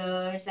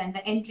sponsors and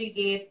the entry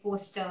gate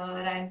poster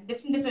and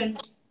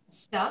different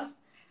stuff.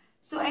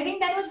 So I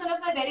think that was one of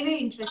my very, very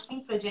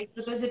interesting project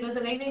because it was a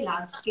very, very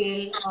large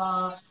scale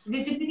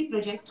visibility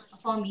project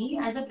for me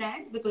as a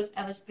brand because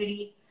I was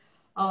pretty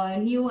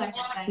new at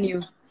that time.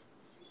 New.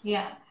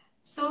 Yeah.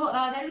 So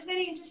that was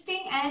very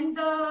interesting. And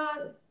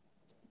the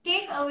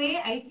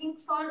takeaway, I think,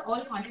 for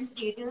all content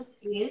creators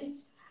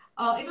is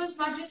it was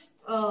not just,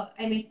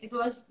 it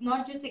was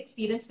not just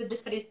experience with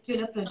this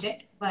particular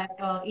project, but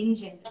in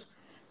general.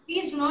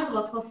 Please do not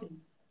work for free.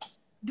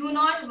 Do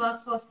not work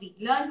for free.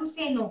 Learn to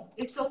say no.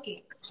 It's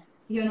okay.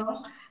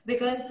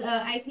 Because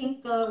I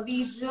think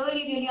we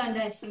really, really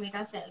underestimate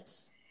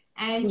ourselves.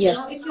 And,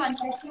 Yes. if you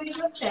underestimate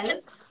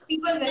yourself,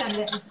 people will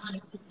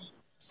underestimate you.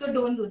 So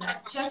don't do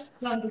that. Just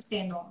learn to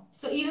say no.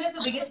 So even if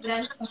the biggest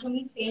brands come to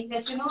me saying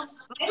that,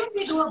 why don't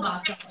we do a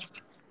barter?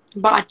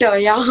 Barter,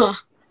 yeah.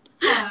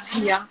 Yeah,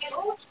 and Yeah.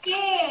 I say,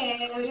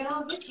 okay,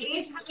 which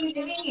age are we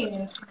living in?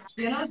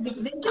 This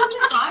is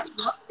my hard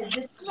work.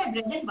 This is my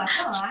bread and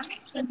butter. I'm not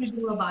going to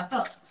do a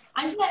barter.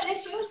 Until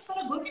unless, it's for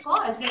a good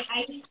cause. Like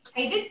I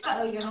did,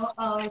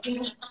 I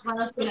think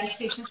one or two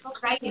illustrations for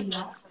Pride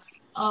India.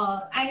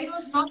 And it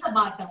was not a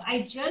barter.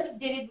 I just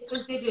did it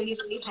because they really,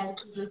 really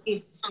helped little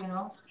kids.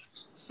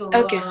 So,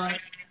 Okay.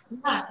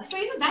 yeah. So,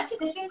 that's a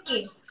different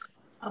case.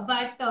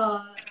 But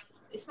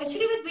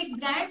especially with big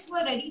brands who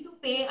are ready to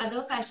pay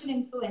other fashion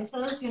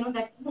influencers,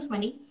 that kind of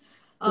money,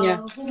 Yeah.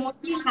 who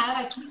mostly have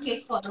actually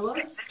fake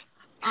followers,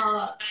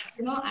 and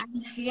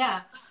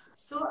yeah.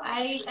 So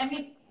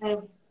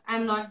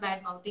I'm not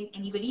bad mouthing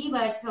anybody,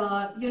 but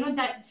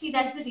that's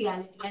the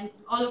reality, and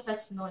all of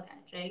us know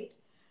that, right?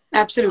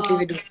 Absolutely, Uh,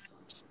 we do.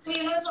 so,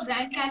 if a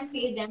brand can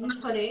pay them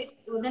for it,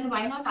 then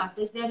why not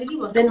artists? They're really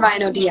working Then why hard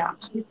to not? make Yeah.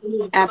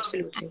 it.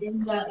 Absolutely.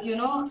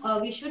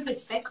 And, we should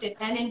respect it.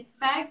 And in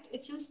fact,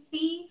 if you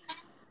see,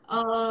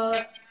 uh,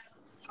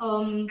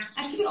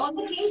 actually all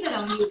the things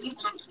around you, even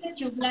if it's the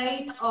tube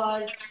light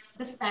or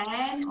the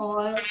fan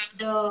or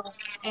the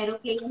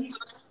aeroplane,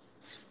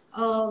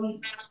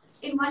 um,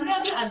 in one way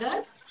or the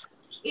other,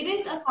 it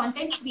is a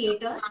content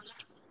creator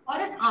or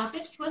an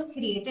artist who has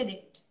created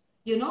it.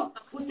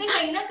 उसने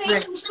कहीं ना कहीं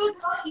Right. कुछ तो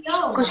draw किया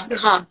होगा.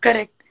 हाँ,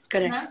 correct.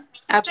 Correct. Huh?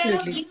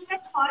 Absolutely. Bring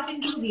that thought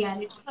into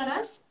reality for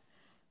us.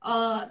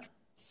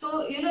 So,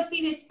 if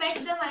we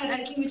respect them, I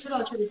think we should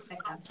also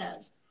respect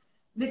ourselves.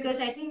 Because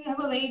I think we have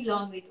a very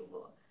long way to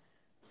go.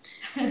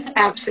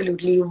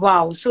 Absolutely.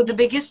 Wow. So the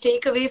biggest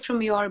takeaway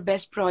from your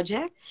best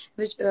project,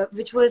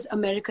 which was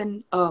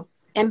American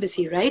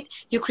Embassy, right?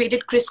 You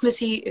created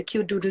Christmassy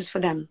cute doodles for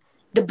them.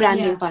 The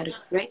branding Yeah. part of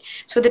it, right?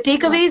 So the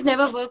takeaway is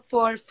never work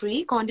for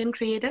free, content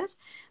creators,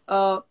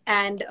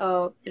 and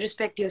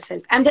respect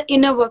yourself. And the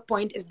inner work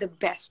point is the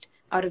best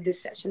out of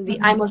this session.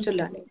 I'm also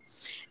learning.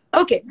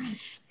 Okay.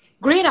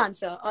 Great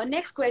answer. Our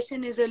next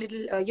question is a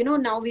little,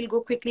 now we'll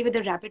go quickly with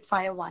the rapid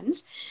fire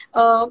ones.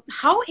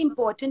 How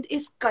important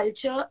is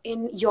culture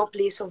in your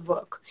place of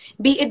work?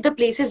 Be it the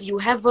places you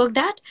have worked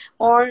at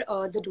or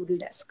the Doodle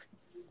Desk.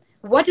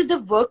 What is the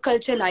work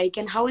culture like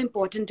and how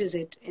important is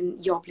it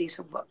in your place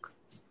of work?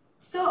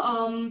 So,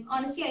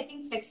 honestly, I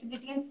think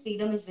flexibility and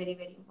freedom is very,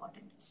 very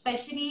important,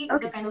 especially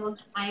the kind of work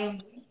I am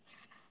doing.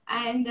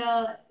 And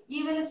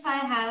even if I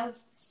have,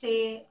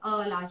 say,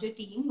 a larger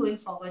team going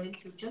forward in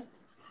future,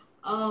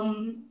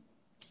 um,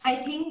 I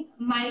think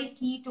my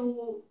key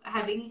to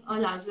having a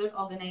larger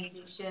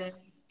organization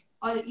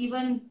or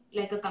even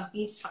like a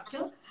company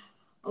structure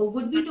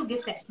would be to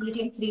give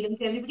flexibility and freedom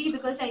to everybody,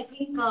 because I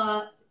think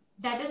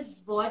that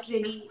is what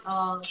really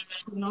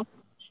you know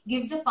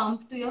gives the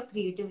pump to your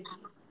creativity.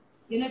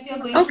 If you're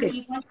going to Okay.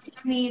 keep on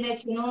telling me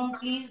that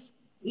please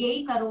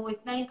यही करो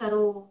इतना ही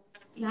करो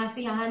यहाँ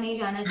से यहाँ नहीं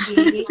जाना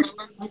चाहिए ये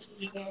करना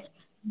चाहिए,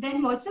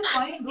 then what's the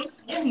point?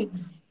 Don't tell me.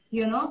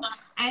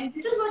 And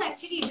this was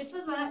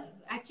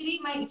actually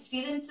my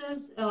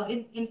experiences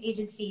in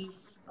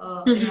agencies,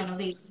 in one of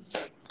the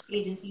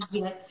agencies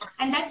here,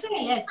 and that's when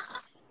I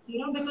left.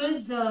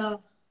 Because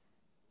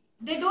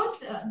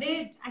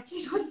they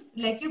actually don't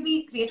let you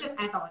be creative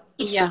at all.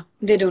 Yeah,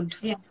 they don't.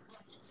 Yeah.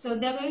 So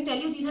they're going to tell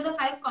you these are the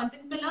 5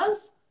 content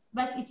pillars.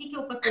 बस इसी के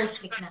ऊपर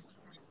post लिखना है.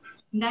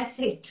 That's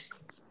it.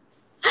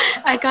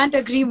 I can't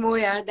agree more.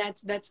 Yeah,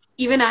 that's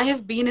even I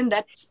have been in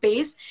that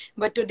space,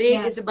 but today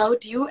is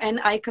about you, and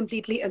I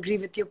completely agree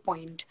with your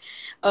point.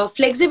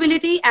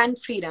 Flexibility and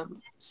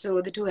freedom.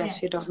 So the two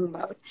F's you're talking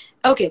about.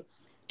 Okay,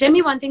 tell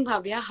me one thing,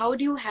 Bhavya. How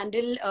do you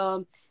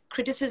handle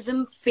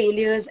criticism,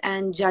 failures,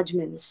 and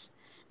judgments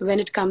when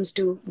it comes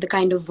to the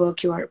kind of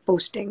work you are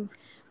posting,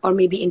 or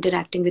maybe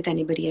interacting with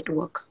anybody at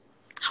work?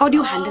 How do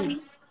you handle it?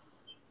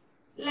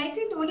 Like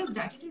I told you,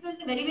 gratitude was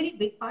a very, very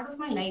big part of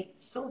my life.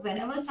 So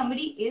whenever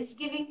somebody is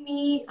giving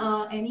me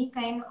any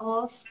kind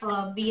of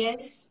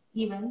BS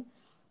even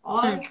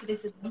or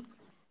criticism,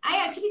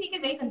 I actually take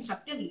it very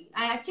constructively.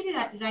 I actually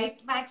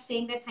write back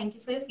saying that thank you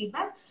for your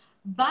feedback.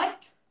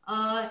 But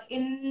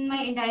in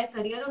my entire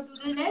career of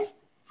Doodle Desk,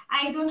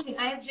 I don't think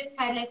I have just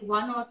had like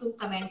 1 or 2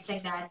 comments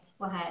like that,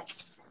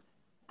 perhaps.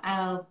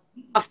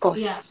 Of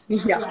course.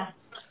 Yeah.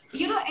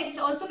 Yeah. It's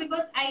also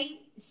because I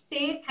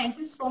say thank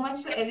you so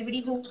much to everybody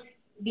who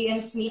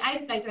DMs me. I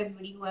reply to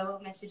everybody, whoever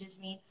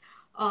messages me.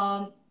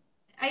 I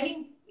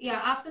think,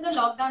 after the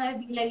lockdown, I've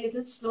been like a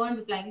little slow in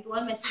replying to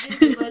all messages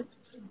because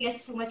it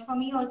gets too much for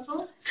me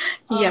also.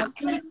 Yeah.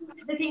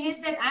 The thing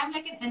is that I'm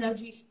like an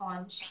energy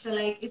sponge. So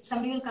like if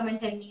somebody will come and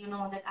tell me,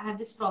 that I have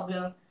this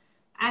problem,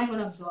 I'm going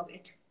to absorb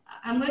it.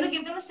 I'm going to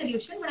give them a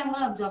solution, but I'm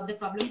going to absorb the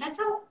problem. That's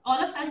how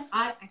all of us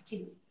are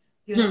actually,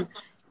 So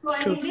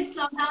I think this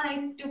lockdown,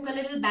 I took a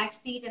little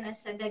backseat and I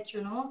said that,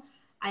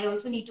 I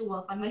also need to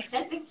work on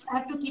myself. I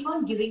have to keep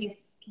on giving it,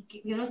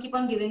 keep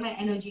on giving my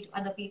energy to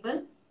other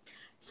people.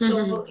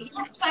 So,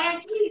 so I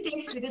actually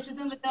take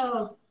criticism with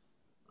a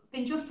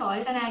pinch of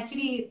salt, and I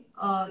actually,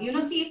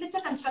 see if it's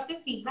a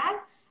constructive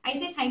feedback, I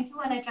say thank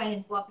you and I try and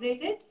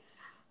incorporate it.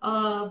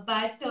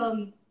 But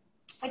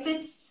if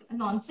it's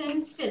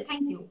nonsense, still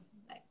thank you.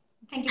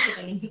 Thank you for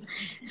telling me.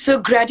 So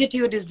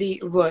gratitude is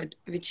the word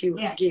which you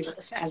gave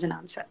us as an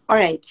answer. All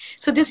right.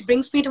 So this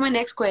brings me to my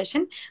next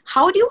question.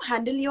 How do you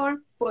handle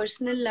your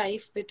personal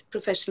life with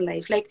professional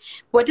life? Like,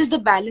 what is the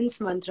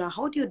balance mantra?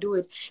 How do you do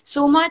it?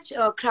 So much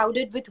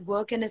crowded with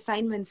work and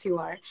assignments you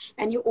are,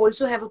 and you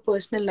also have a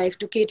personal life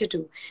to cater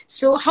to.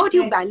 So how do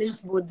you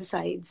balance both the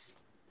sides?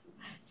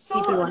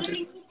 So the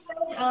thing is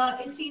that,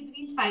 it's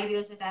been 5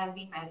 years that I have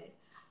been married.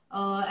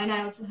 And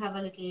I also have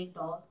a little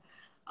dog.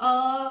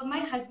 My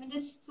husband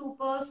is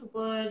super,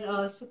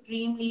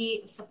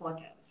 supremely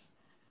supportive.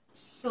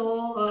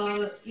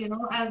 So,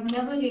 I've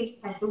never really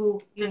had to,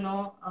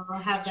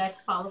 have that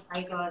power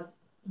fight or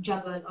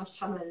juggle or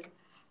struggle,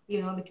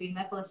 between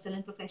my personal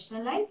and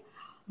professional life.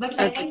 But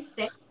like I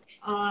said,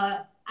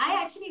 I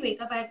actually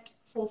wake up at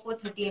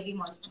 4:30 every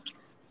morning.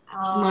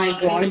 My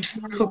God.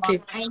 Okay.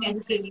 I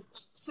meditate.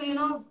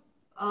 So,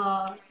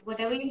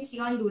 whatever you see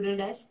on Doodle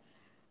Desk,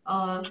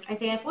 I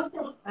think I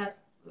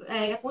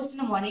post in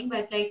the morning,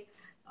 but like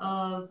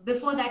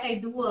before that, I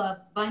do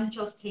a bunch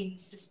of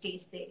things to stay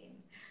sane.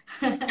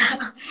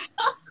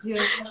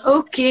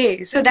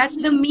 Okay, so that's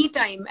the me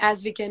time,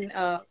 as we can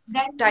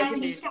that's title my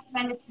me it. time,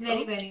 and it's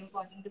very, very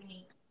important to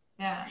me.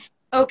 Yeah.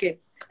 Okay,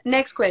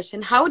 next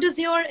question. How does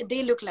your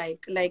day look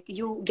like? Like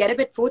you get up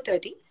at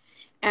 4:30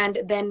 and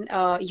then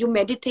you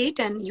meditate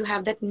and you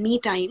have that me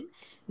time.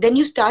 Then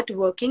you start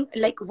working.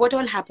 Like what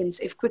all happens,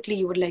 if quickly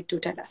you would like to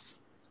tell us?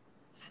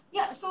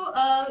 Yeah, so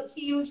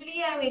see,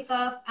 usually I wake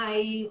up,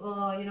 I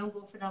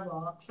go for a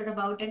walk for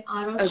about an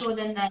hour or so,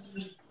 then I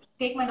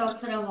take my dog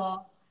for a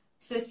walk.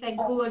 So it's like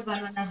good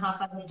 1.5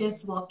 hours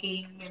just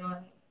walking,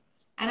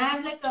 And I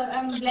have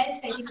I'm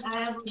blessed. I think I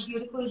have a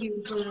beautiful,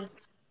 beautiful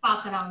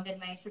park around in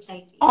my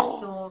society. Oh,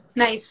 so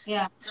nice.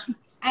 yeah,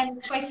 and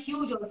it's quite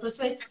huge also.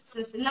 So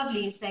it's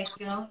lovely. It's like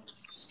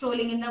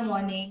strolling in the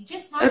morning,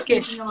 just not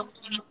thinking about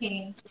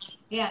anything.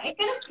 Yeah, it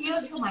kind of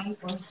clears your mind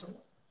also.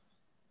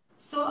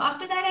 So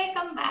after that, I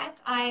come back.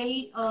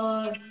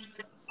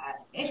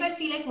 If I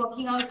feel like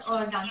working out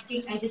or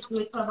dancing, I just do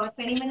it for about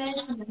 20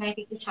 minutes and then I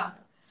take a shower.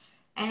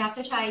 And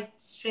after shower, I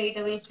straight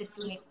away sit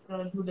to make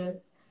a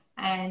doodle.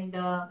 And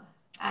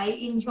I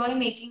enjoy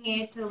making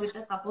it with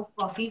a cup of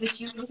coffee,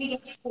 which usually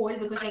gets cold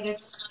because I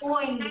get so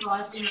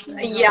engrossed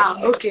in Yeah,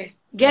 okay.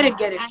 Get it.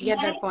 And Get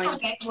then that I point.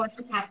 forget what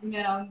is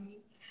happening around me.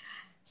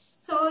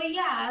 So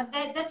yeah,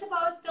 that's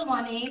about the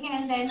morning,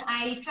 and then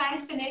I try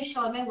and finish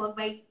all my work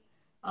by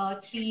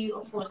 3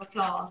 or 4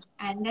 o'clock,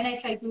 and then I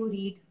try to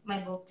read my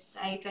books.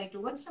 I try to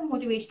watch some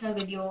motivational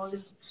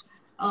videos.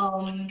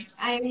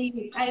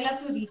 I love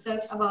to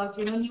research about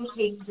new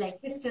things like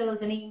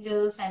crystals and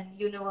angels and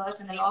universe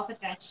and the law of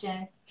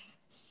attraction.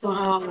 So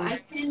Wow. I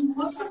spend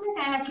most of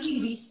my time actually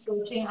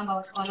researching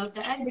about all of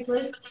that,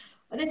 because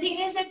the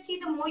thing is that, see,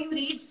 the more you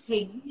read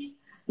things,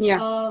 Yeah.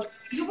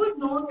 you would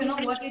know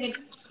what you're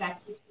getting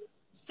distracted.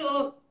 So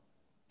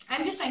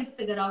I'm just trying to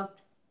figure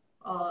out.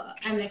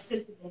 I'm like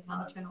still figuring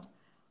out,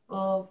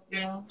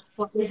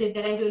 what is it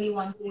that I really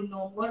want to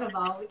know more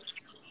about.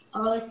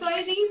 So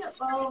I read,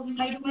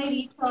 I do my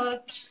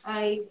research.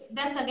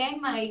 That's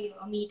again my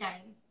me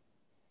time,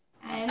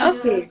 and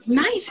Okay.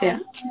 Nice. Yeah.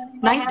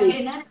 I Nice have day.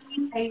 dinner.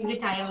 I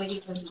retire very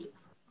early.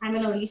 I'm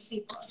an early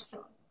sleeper,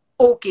 so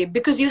Okay,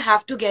 because you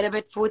have to get up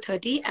at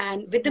 4:30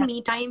 and with the yeah,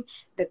 me time,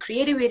 the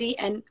creativity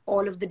and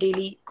all of the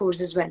daily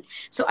course as well.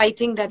 So I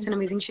think that's an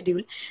amazing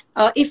schedule.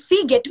 If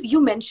we get to,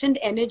 you mentioned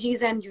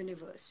energies and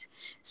universe.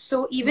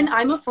 So even yeah,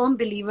 I'm a firm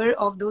believer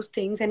of those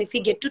things. And if we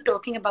get to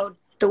talking about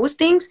those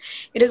things,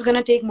 it is going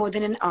to take more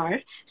than an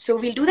hour. So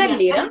we'll do that yeah.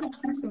 later.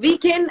 We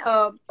can,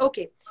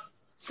 okay.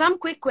 Some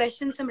quick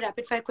questions, some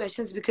rapid fire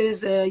questions,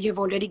 because you've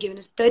already given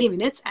us 30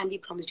 minutes and we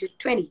promised you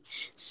 20.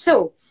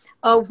 So,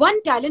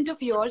 one talent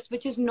of yours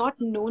which is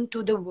not known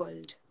to the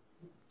world,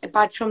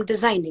 apart from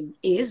designing,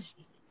 is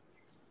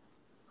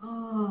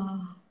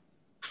Oh,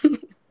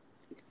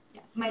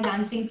 yeah. My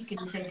dancing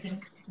skills, I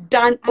think.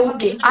 done. I'm a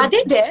Okay. very Are good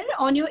they dancer. there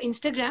on your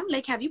Instagram?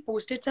 Like, have you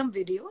posted some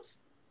videos?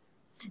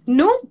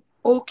 No?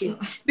 Okay. No.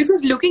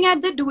 Because looking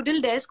at the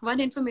doodle desk, one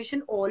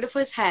information all of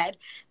us had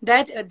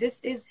that this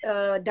is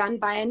done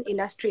by an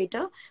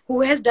illustrator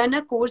who has done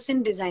a course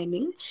in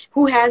designing,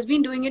 who has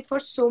been doing it for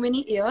so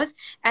many years,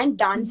 and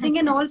dancing,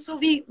 and also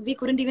we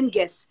couldn't even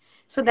guess.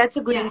 So that's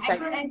a good Yeah,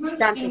 insight. I don't think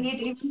Dancing. it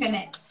even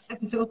connects.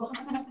 So,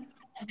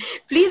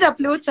 Please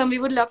upload some. We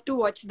would love to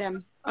watch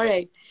them. All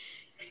right.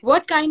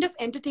 What kind of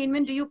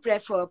entertainment do you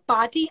prefer?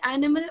 Party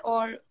animal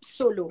or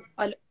solo?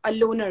 A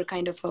loner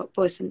kind of a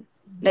person?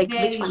 Like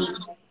which very one?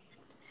 low,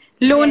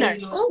 Loner.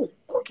 very low. Oh,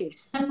 okay.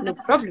 No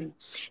problem.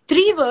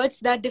 Three words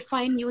that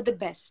define you the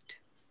best,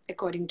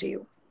 according to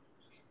you.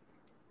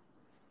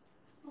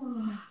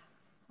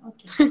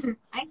 Okay.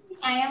 I think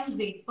I am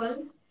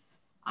grateful,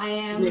 I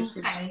am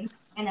Grateful. kind,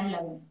 and I'm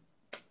loving.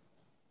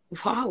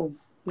 Wow.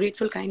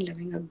 Grateful, kind,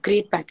 loving. A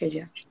great package.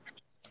 Yeah.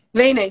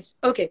 Very nice.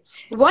 Okay.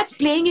 What's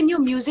playing in your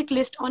music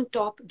list on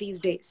top these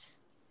days?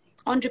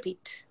 On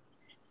repeat.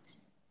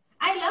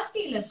 I love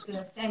Taylor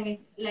Swift. I mean,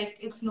 like,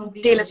 if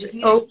nobody Taylor judges Swift.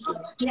 me, Oh.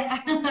 yeah.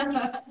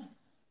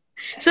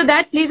 So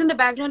that plays in the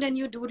background and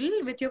you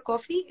doodle with your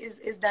coffee?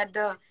 Is that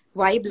the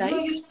vibe No, like?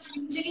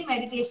 usually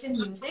meditation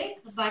music,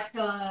 but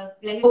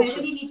like if I Okay.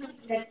 really need to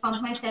like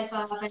pump myself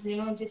up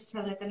and just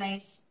have like a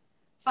nice,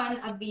 fun,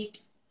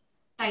 upbeat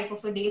type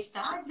of a day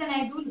start, then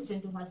I do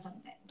listen to her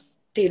sometimes.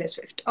 Taylor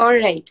Swift. All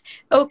right.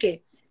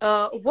 Okay.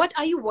 What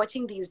are you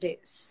watching these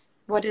days?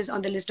 What is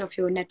on the list of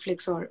your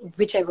Netflix or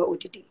whichever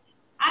OTT?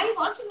 I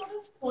watch a lot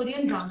of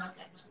Korean dramas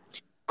actually.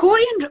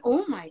 Korean.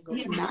 Oh my God.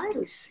 Yeah,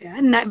 Nice.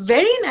 Yeah.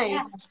 Very yeah.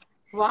 nice.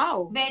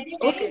 Wow. Very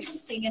Okay.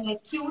 interesting and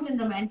like cute and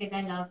romantic.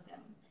 I love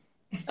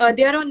them.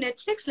 They are on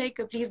Netflix. Like,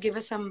 please give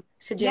us some Yeah,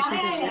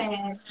 suggestions yeah, as well.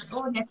 yeah, yeah.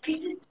 Oh, Netflix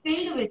is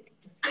filled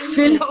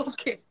Well, with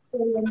okay.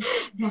 Korean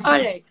All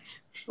dramas. right.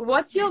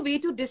 What's your way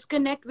to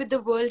disconnect with the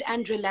world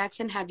and relax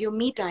and have your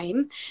me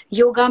time?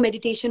 Yoga,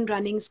 meditation,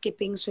 running,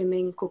 skipping,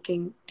 swimming,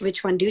 cooking.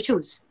 Which one do you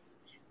choose?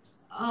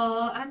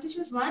 I have to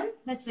choose one.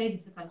 That's very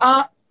difficult.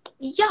 Uh,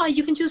 yeah,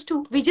 you can choose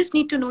two. We just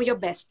need to know your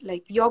best,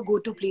 like your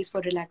go-to place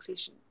for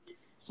relaxation.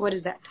 What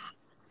is that?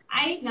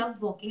 I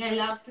love walking. I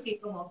love to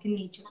take a walk in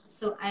nature.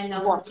 So I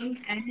love What? walking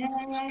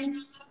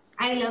and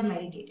I love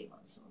meditating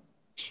also.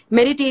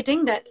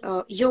 Meditating, that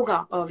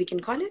yoga, we can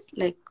call it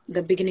like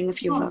the beginning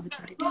of yoga No, with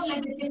no, meditation.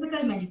 like the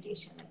typical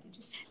meditation. Like you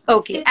just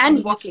Okay, sit and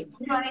and walking.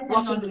 visualize and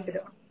Walking not do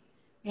together.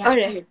 anything. All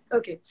Yeah. right.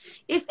 Okay.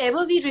 If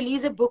ever we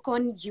release a book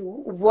on you,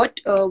 what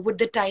would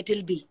the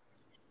title be?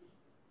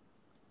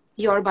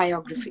 Your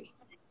biography.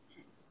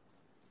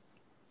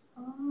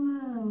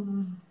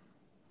 Oh.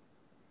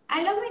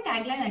 I love my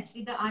tagline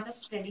actually, the art of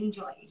spreading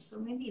joy. So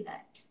maybe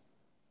that.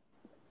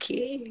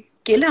 Okay.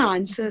 Killer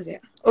answers, yeah.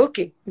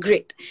 Okay,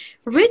 great.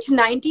 Which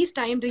 90s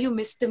time do you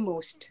miss the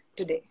most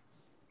today?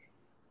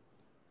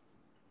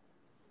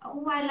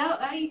 Oh,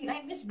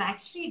 I miss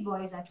Backstreet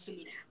Boys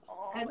actually.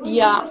 I don't know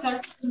Yeah. if a lot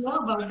of people know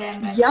about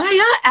them, but Yeah, yeah, we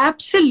used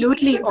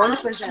absolutely. to All of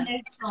dance us on have. their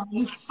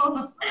songs.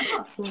 So,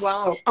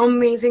 Wow,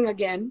 amazing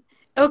again.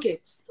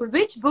 Okay,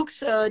 which books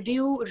do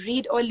you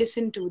read or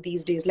listen to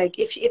these days? Like,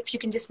 if you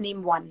can just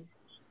name one.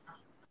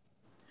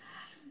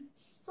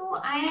 so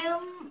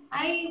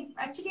I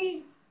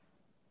actually,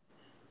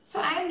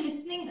 I am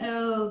listening,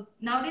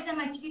 nowadays I'm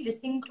actually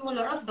listening to a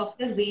lot of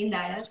Dr. Wayne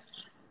Dyer.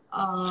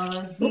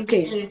 He's a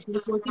Okay, spiritual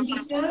coaching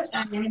teacher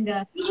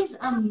and he is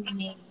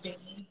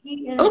amazing.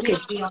 He is okay,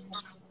 just beyond.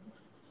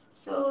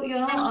 So,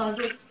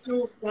 those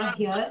who are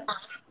here.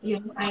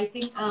 I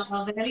think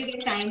whenever you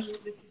get time,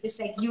 you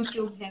just like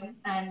YouTube him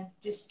and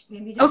just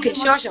maybe just Okay, even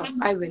watch sure, a sure.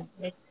 few I will.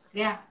 minutes.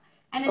 Yeah,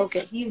 and Okay.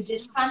 he's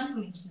just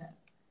transformational.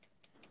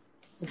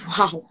 So,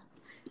 Wow.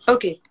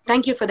 Okay,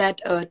 thank you for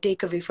that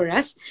takeaway for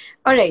us.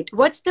 All right,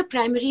 what's the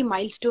primary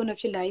milestone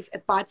of your life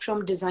apart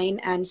from design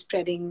and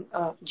spreading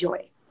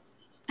joy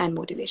and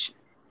motivation?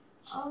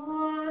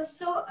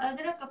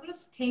 there are a couple of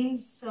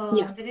things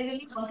Yeah. that I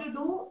really want to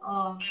do.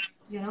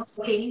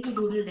 Pertaining to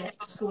Doodle Desk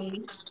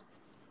solely.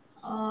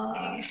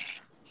 Uh,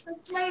 so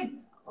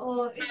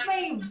it's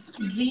my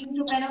dream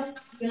to kind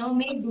of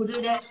make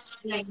Doodle Desk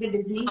like the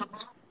Disney.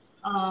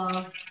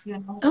 Uh, you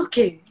know,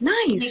 Okay, make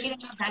nice. it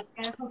that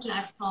kind of a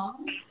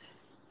platform.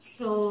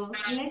 So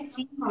let's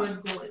see how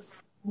it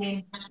goes. I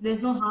mean,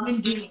 there's no harm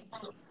in dreaming.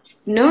 So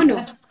No,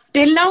 no.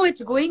 Till now,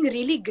 it's going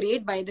really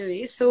great, by the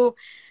way. So,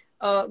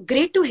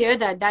 great to hear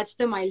that. That's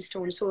the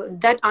milestone. So,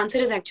 that answer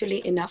is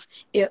actually enough.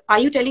 Are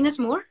you telling us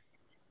more?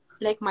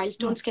 Like no.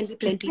 milestones can be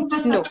plenty.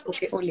 No,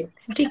 okay, only.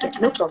 Take it,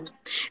 no problem.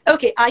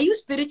 Okay, are you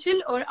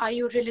spiritual or are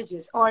you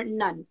religious or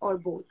none or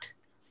both?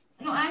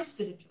 No, I'm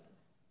spiritual.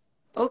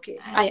 Okay,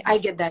 I, I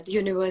get that.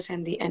 Universe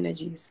and the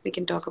energies. We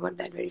can talk about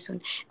that very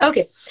soon.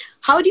 Okay,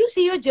 how do you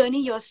see your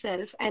journey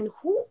yourself and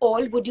who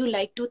all would you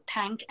like to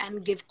thank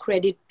and give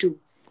credit to,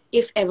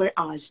 if ever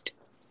asked?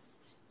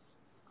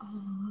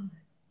 uh,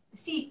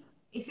 See,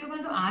 if you're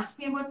going to ask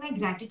me about my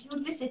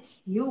gratitude list,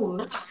 it's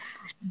huge.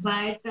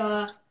 But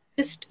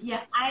Just,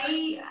 yeah,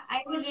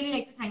 I would really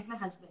like to thank my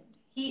husband.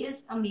 He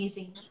is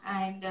amazing,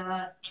 and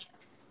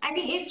I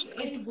think if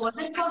it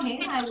wasn't for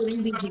him, I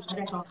wouldn't be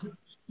here at all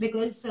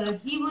because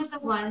he was the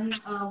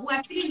one who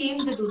actually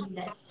named the doodle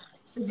desk.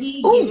 So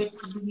he gave oh, it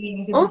the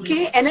name, the doodle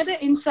okay, desk. another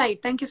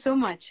insight. Thank you so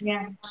much.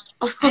 Yeah. And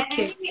I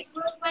Okay, think it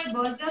was my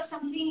birthday or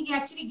something. He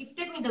actually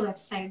gifted me the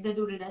website,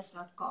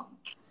 thedoodledesk.com.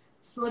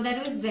 So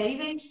that was very,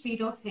 very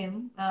sweet of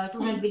him to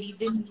have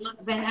believed in me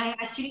when I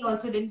actually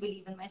also didn't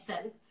believe in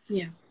myself.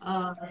 yeah,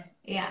 Uh,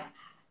 yeah.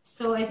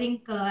 So I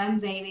think I'm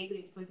very, very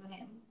grateful to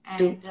him.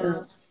 to And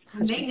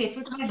I'm very husband.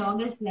 grateful to my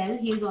dog as well.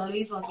 He's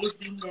always, always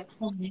been there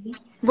for me.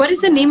 What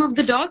is the Yeah. name of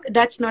the dog?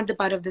 That's not the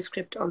part of the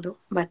script, although,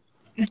 but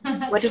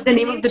what is the His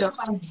name of name the is dog?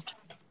 Punch.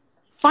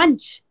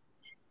 Funch.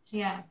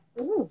 Yeah.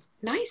 Oh,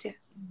 nice. Yeah.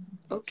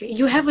 Okay,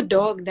 you have a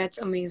dog. That's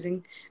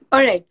amazing.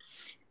 All right.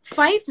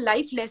 Five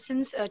life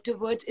lessons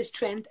towards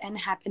strength and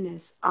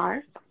happiness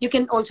are. You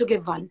can also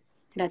give one.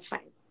 That's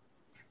fine.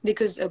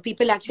 Because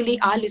people actually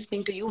are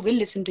listening to you, will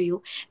listen to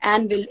you,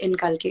 and will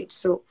inculcate.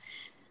 So,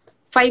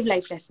 five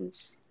life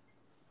lessons.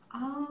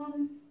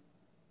 Um,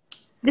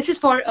 This is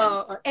for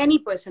so, any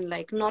person,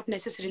 like not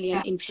necessarily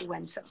an yeah.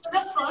 influencer. So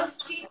the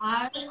first three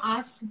are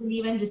ask,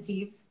 believe, and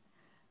receive.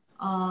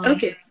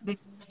 Okay.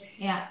 Because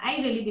yeah, I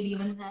really believe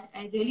in that.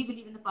 I really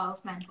believe in the power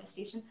of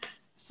manifestation.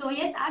 So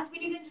yes, ask,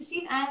 believe, and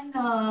receive, and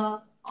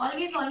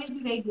always, always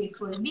be very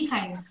grateful. Be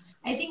kind.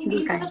 I think Be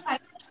these are the kind. five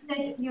things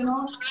that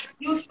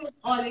you should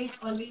always,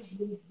 always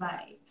live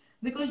by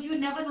because you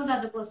never know the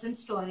other person's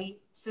story.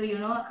 So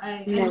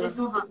and Never. there's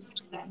no harm in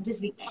being kind.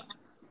 Just be kind.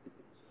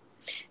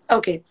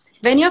 Okay.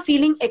 When you're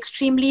feeling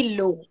extremely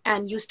low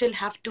and you still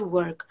have to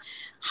work,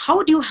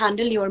 how do you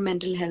handle your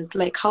mental health?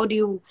 Like, how do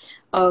you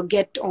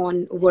get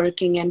on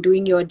working and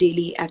doing your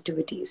daily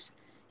activities?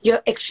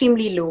 You're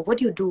extremely low. What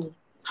do you do?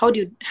 How do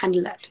you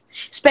handle that?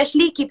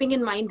 Especially keeping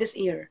in mind this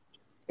year.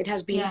 It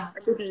has been Yeah.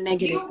 a little Do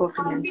negative you for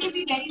want me to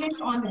be freelancers. very,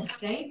 very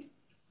honest, right?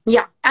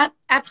 Yeah,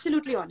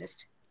 absolutely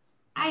honest.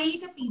 I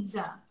eat a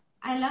pizza.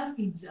 I love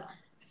pizza.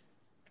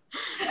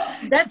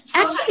 That's So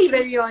actually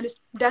very honest.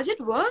 Does it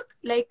work?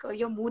 Like,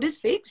 your mood is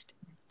fixed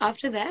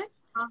after that?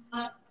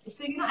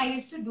 I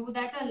used to do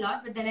that a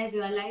lot, but then I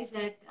realized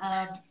that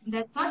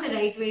that's not the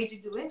right way to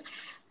do it.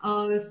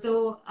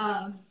 So,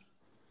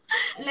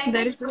 like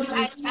That I is so told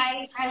you,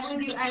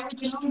 sweet. I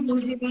would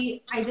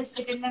usually either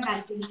sit in my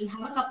balcony,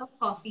 have a cup of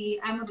coffee.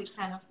 I'm a big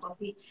fan of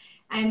coffee,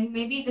 and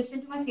maybe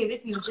listen to my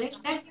favorite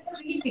music. That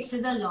really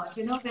fixes a lot.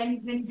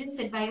 When you just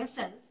sit by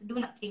yourself, do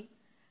nothing,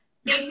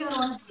 take your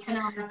own half an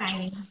hour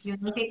time.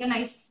 Take a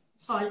nice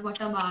salt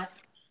water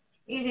bath.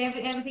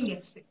 Everything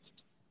gets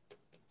fixed.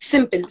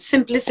 Simple,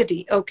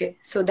 simplicity. Okay,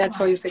 so that's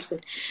how Yeah. you fix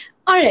it.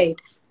 All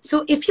right.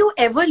 So if you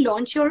ever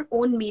launch your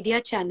own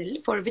media channel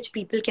for which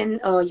people can,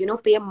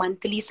 pay a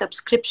monthly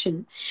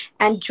subscription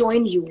and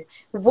join you,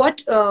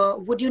 what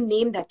would you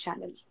name that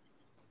channel?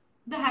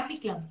 The Happy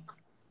Club.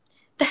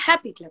 The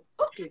Happy Club.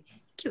 Okay,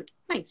 cute,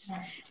 nice.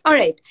 Yeah. All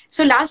right.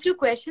 So last two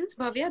questions,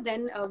 Bhavya.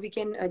 Then we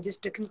can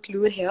just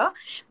conclude here.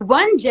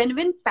 One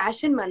genuine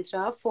passion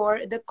mantra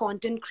for the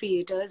content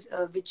creators,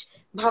 which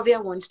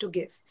Bhavya wants to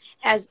give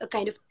as a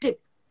kind of tip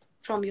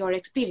from your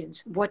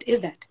experience. What is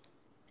that?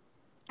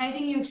 I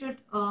think you should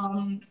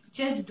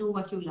just do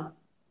what you love.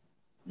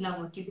 Love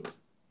what you do.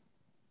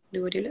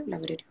 Do what you love, love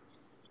what you do.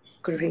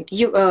 Yeah. Great.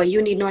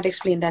 You need not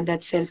explain that.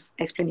 That's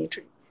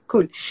self-explanatory.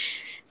 Cool.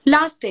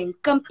 Last thing.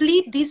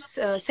 Complete this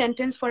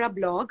sentence for a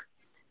blog.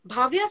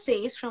 Bhavya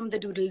says from the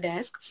Doodle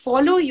Desk,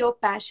 follow your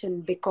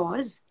passion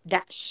because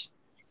dash.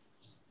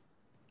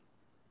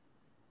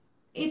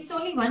 It's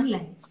only one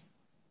life.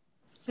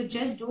 So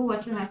just do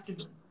what you have to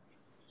do.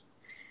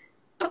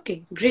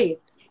 Okay, great.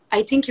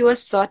 I think you are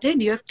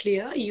sorted, you're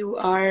clear, you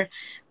are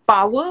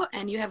power,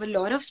 and you have a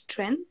lot of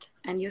strength,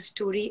 and your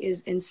story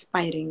is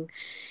inspiring.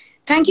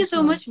 Thank you Thank so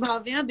you. much,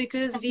 Bhavya,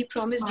 because Thank we you so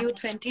promised much. you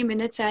 20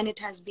 minutes and it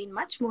has been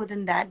much more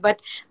than that.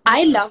 But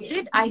I That's loved okay.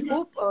 it. I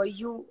hope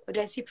you I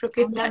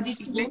reciprocate loved that it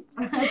feeling.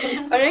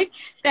 too. All right.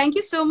 Thank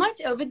you so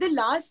much. With the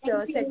last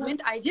Thank you.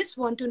 segment, I just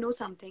want to know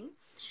something.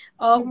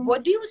 Mhm.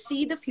 What do you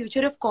see the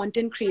future of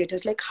content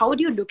creators? Like, how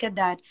do you look at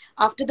that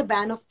after the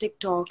ban of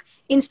TikTok,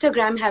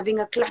 Instagram having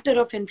a clutter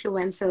of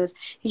influencers,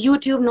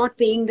 YouTube not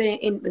paying the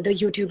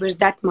YouTubers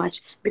that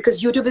much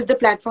because YouTube is the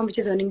platform which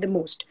is earning the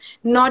most,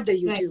 not the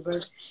Right.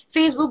 YouTubers.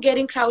 Facebook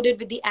getting crowded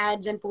with the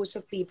ads and posts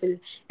of people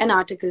and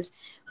articles.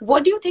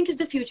 What do you think is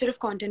the future of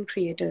content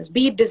creators,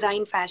 be it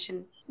design,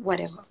 fashion,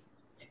 whatever?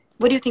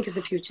 What do you think is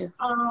the future?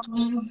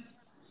 Um,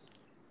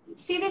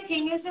 See, the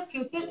thing is, the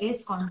future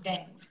is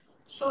content.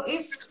 So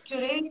if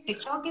today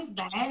TikTok is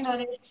banned or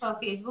if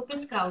Facebook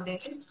is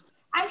crowded,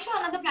 I'm sure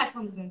another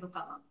platform is going to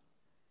come up.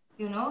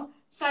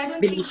 So I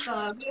don't think Belief.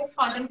 we as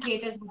content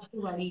creators have to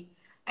worry.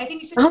 I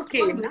think we should just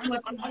keep Okay. on doing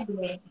what we are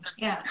doing.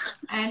 Yeah,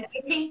 and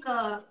I think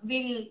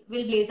we'll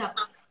blaze up.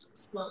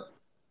 So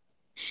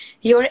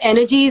Your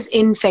energy is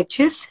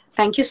infectious.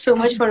 Thank you so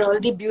much for all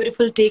the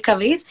beautiful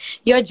takeaways.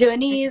 Your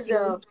journey thank is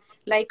you.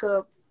 like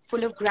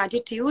full of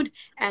gratitude,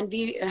 and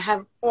we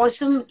have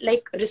awesome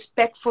like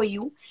respect for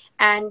you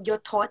and your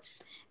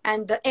thoughts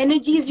and the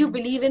energies you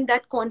believe in.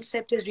 That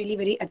concept is really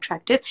very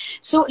attractive.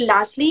 So,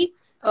 lastly,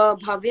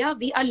 Bhavya,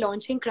 we are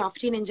launching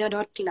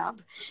CraftyNinja.club.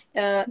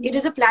 It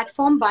is a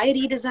platform by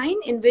Redesign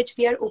in which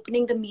we are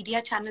opening the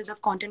media channels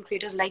of content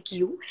creators like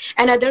you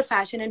and other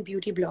fashion and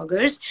beauty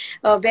bloggers,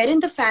 wherein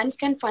the fans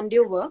can fund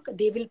your work.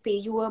 They will pay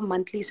you a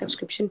monthly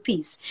subscription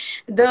fees.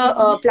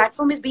 The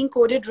platform is being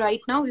coded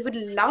right now. We would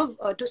love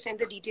to send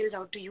the details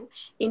out to you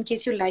in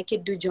case you like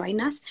it. Do join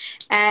us,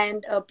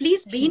 and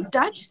please be in Sure.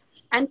 touch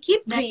and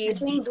keep Definitely.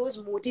 creating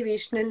those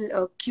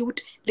motivational,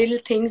 cute little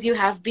things you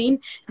have been,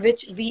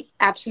 which we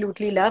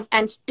absolutely love,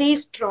 and stay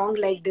strong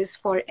like this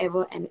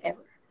forever and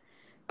ever.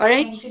 All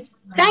right. Thank you so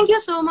Thank much. you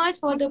so much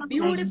for Thanks the for having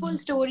beautiful me.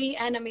 story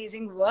and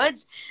amazing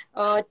words.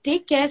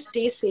 Take care,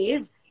 stay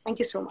safe. Thank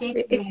you so much. Take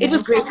It care.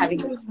 was great Thank having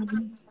you.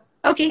 you.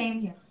 Okay,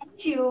 Same here.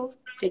 Thank you.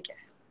 take care.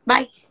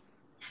 Bye.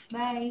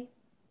 Bye.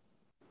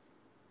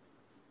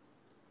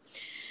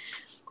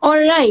 All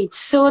right,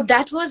 so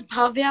that was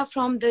Bhavya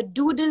from the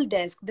Doodle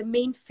Desk, the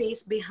main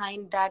face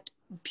behind that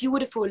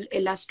beautiful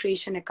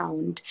illustration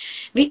account.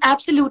 We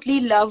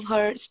absolutely love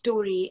her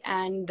story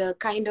and the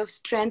kind of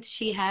strength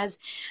she has,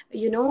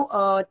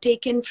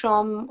 taken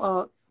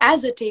from.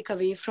 As a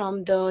takeaway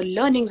from the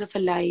learnings of her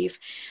life,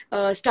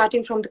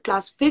 starting from the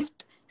class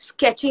fifth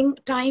sketching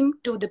time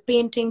to the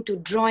painting to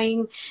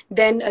drawing,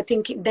 then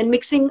thinking, then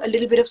mixing a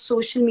little bit of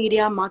social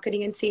media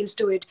marketing and sales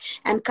to it,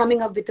 and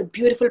coming up with a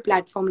beautiful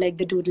platform like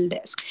the Doodle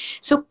Desk.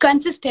 So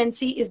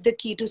consistency is the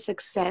key to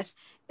success,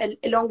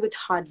 along with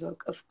hard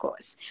work, of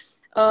course.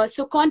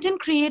 So, content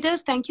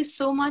creators, thank you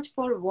so much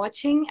for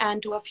watching. And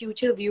to our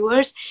future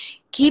viewers,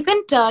 keep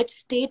in touch,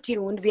 stay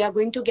tuned. We are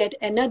going to get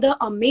another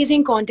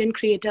amazing content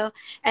creator,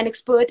 an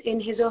expert in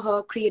his or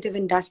her creative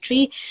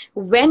industry.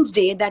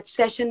 Wednesday, that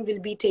session will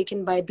be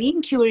taken by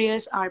Being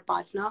Curious, our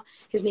partner.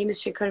 His name is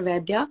Shikhar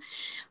Vaidya.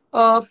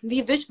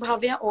 We wish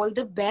Bhavya all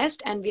the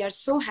best, and we are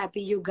so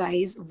happy you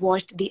guys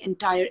watched the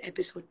entire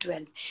episode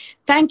 12.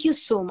 Thank you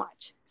so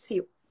much. See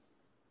you.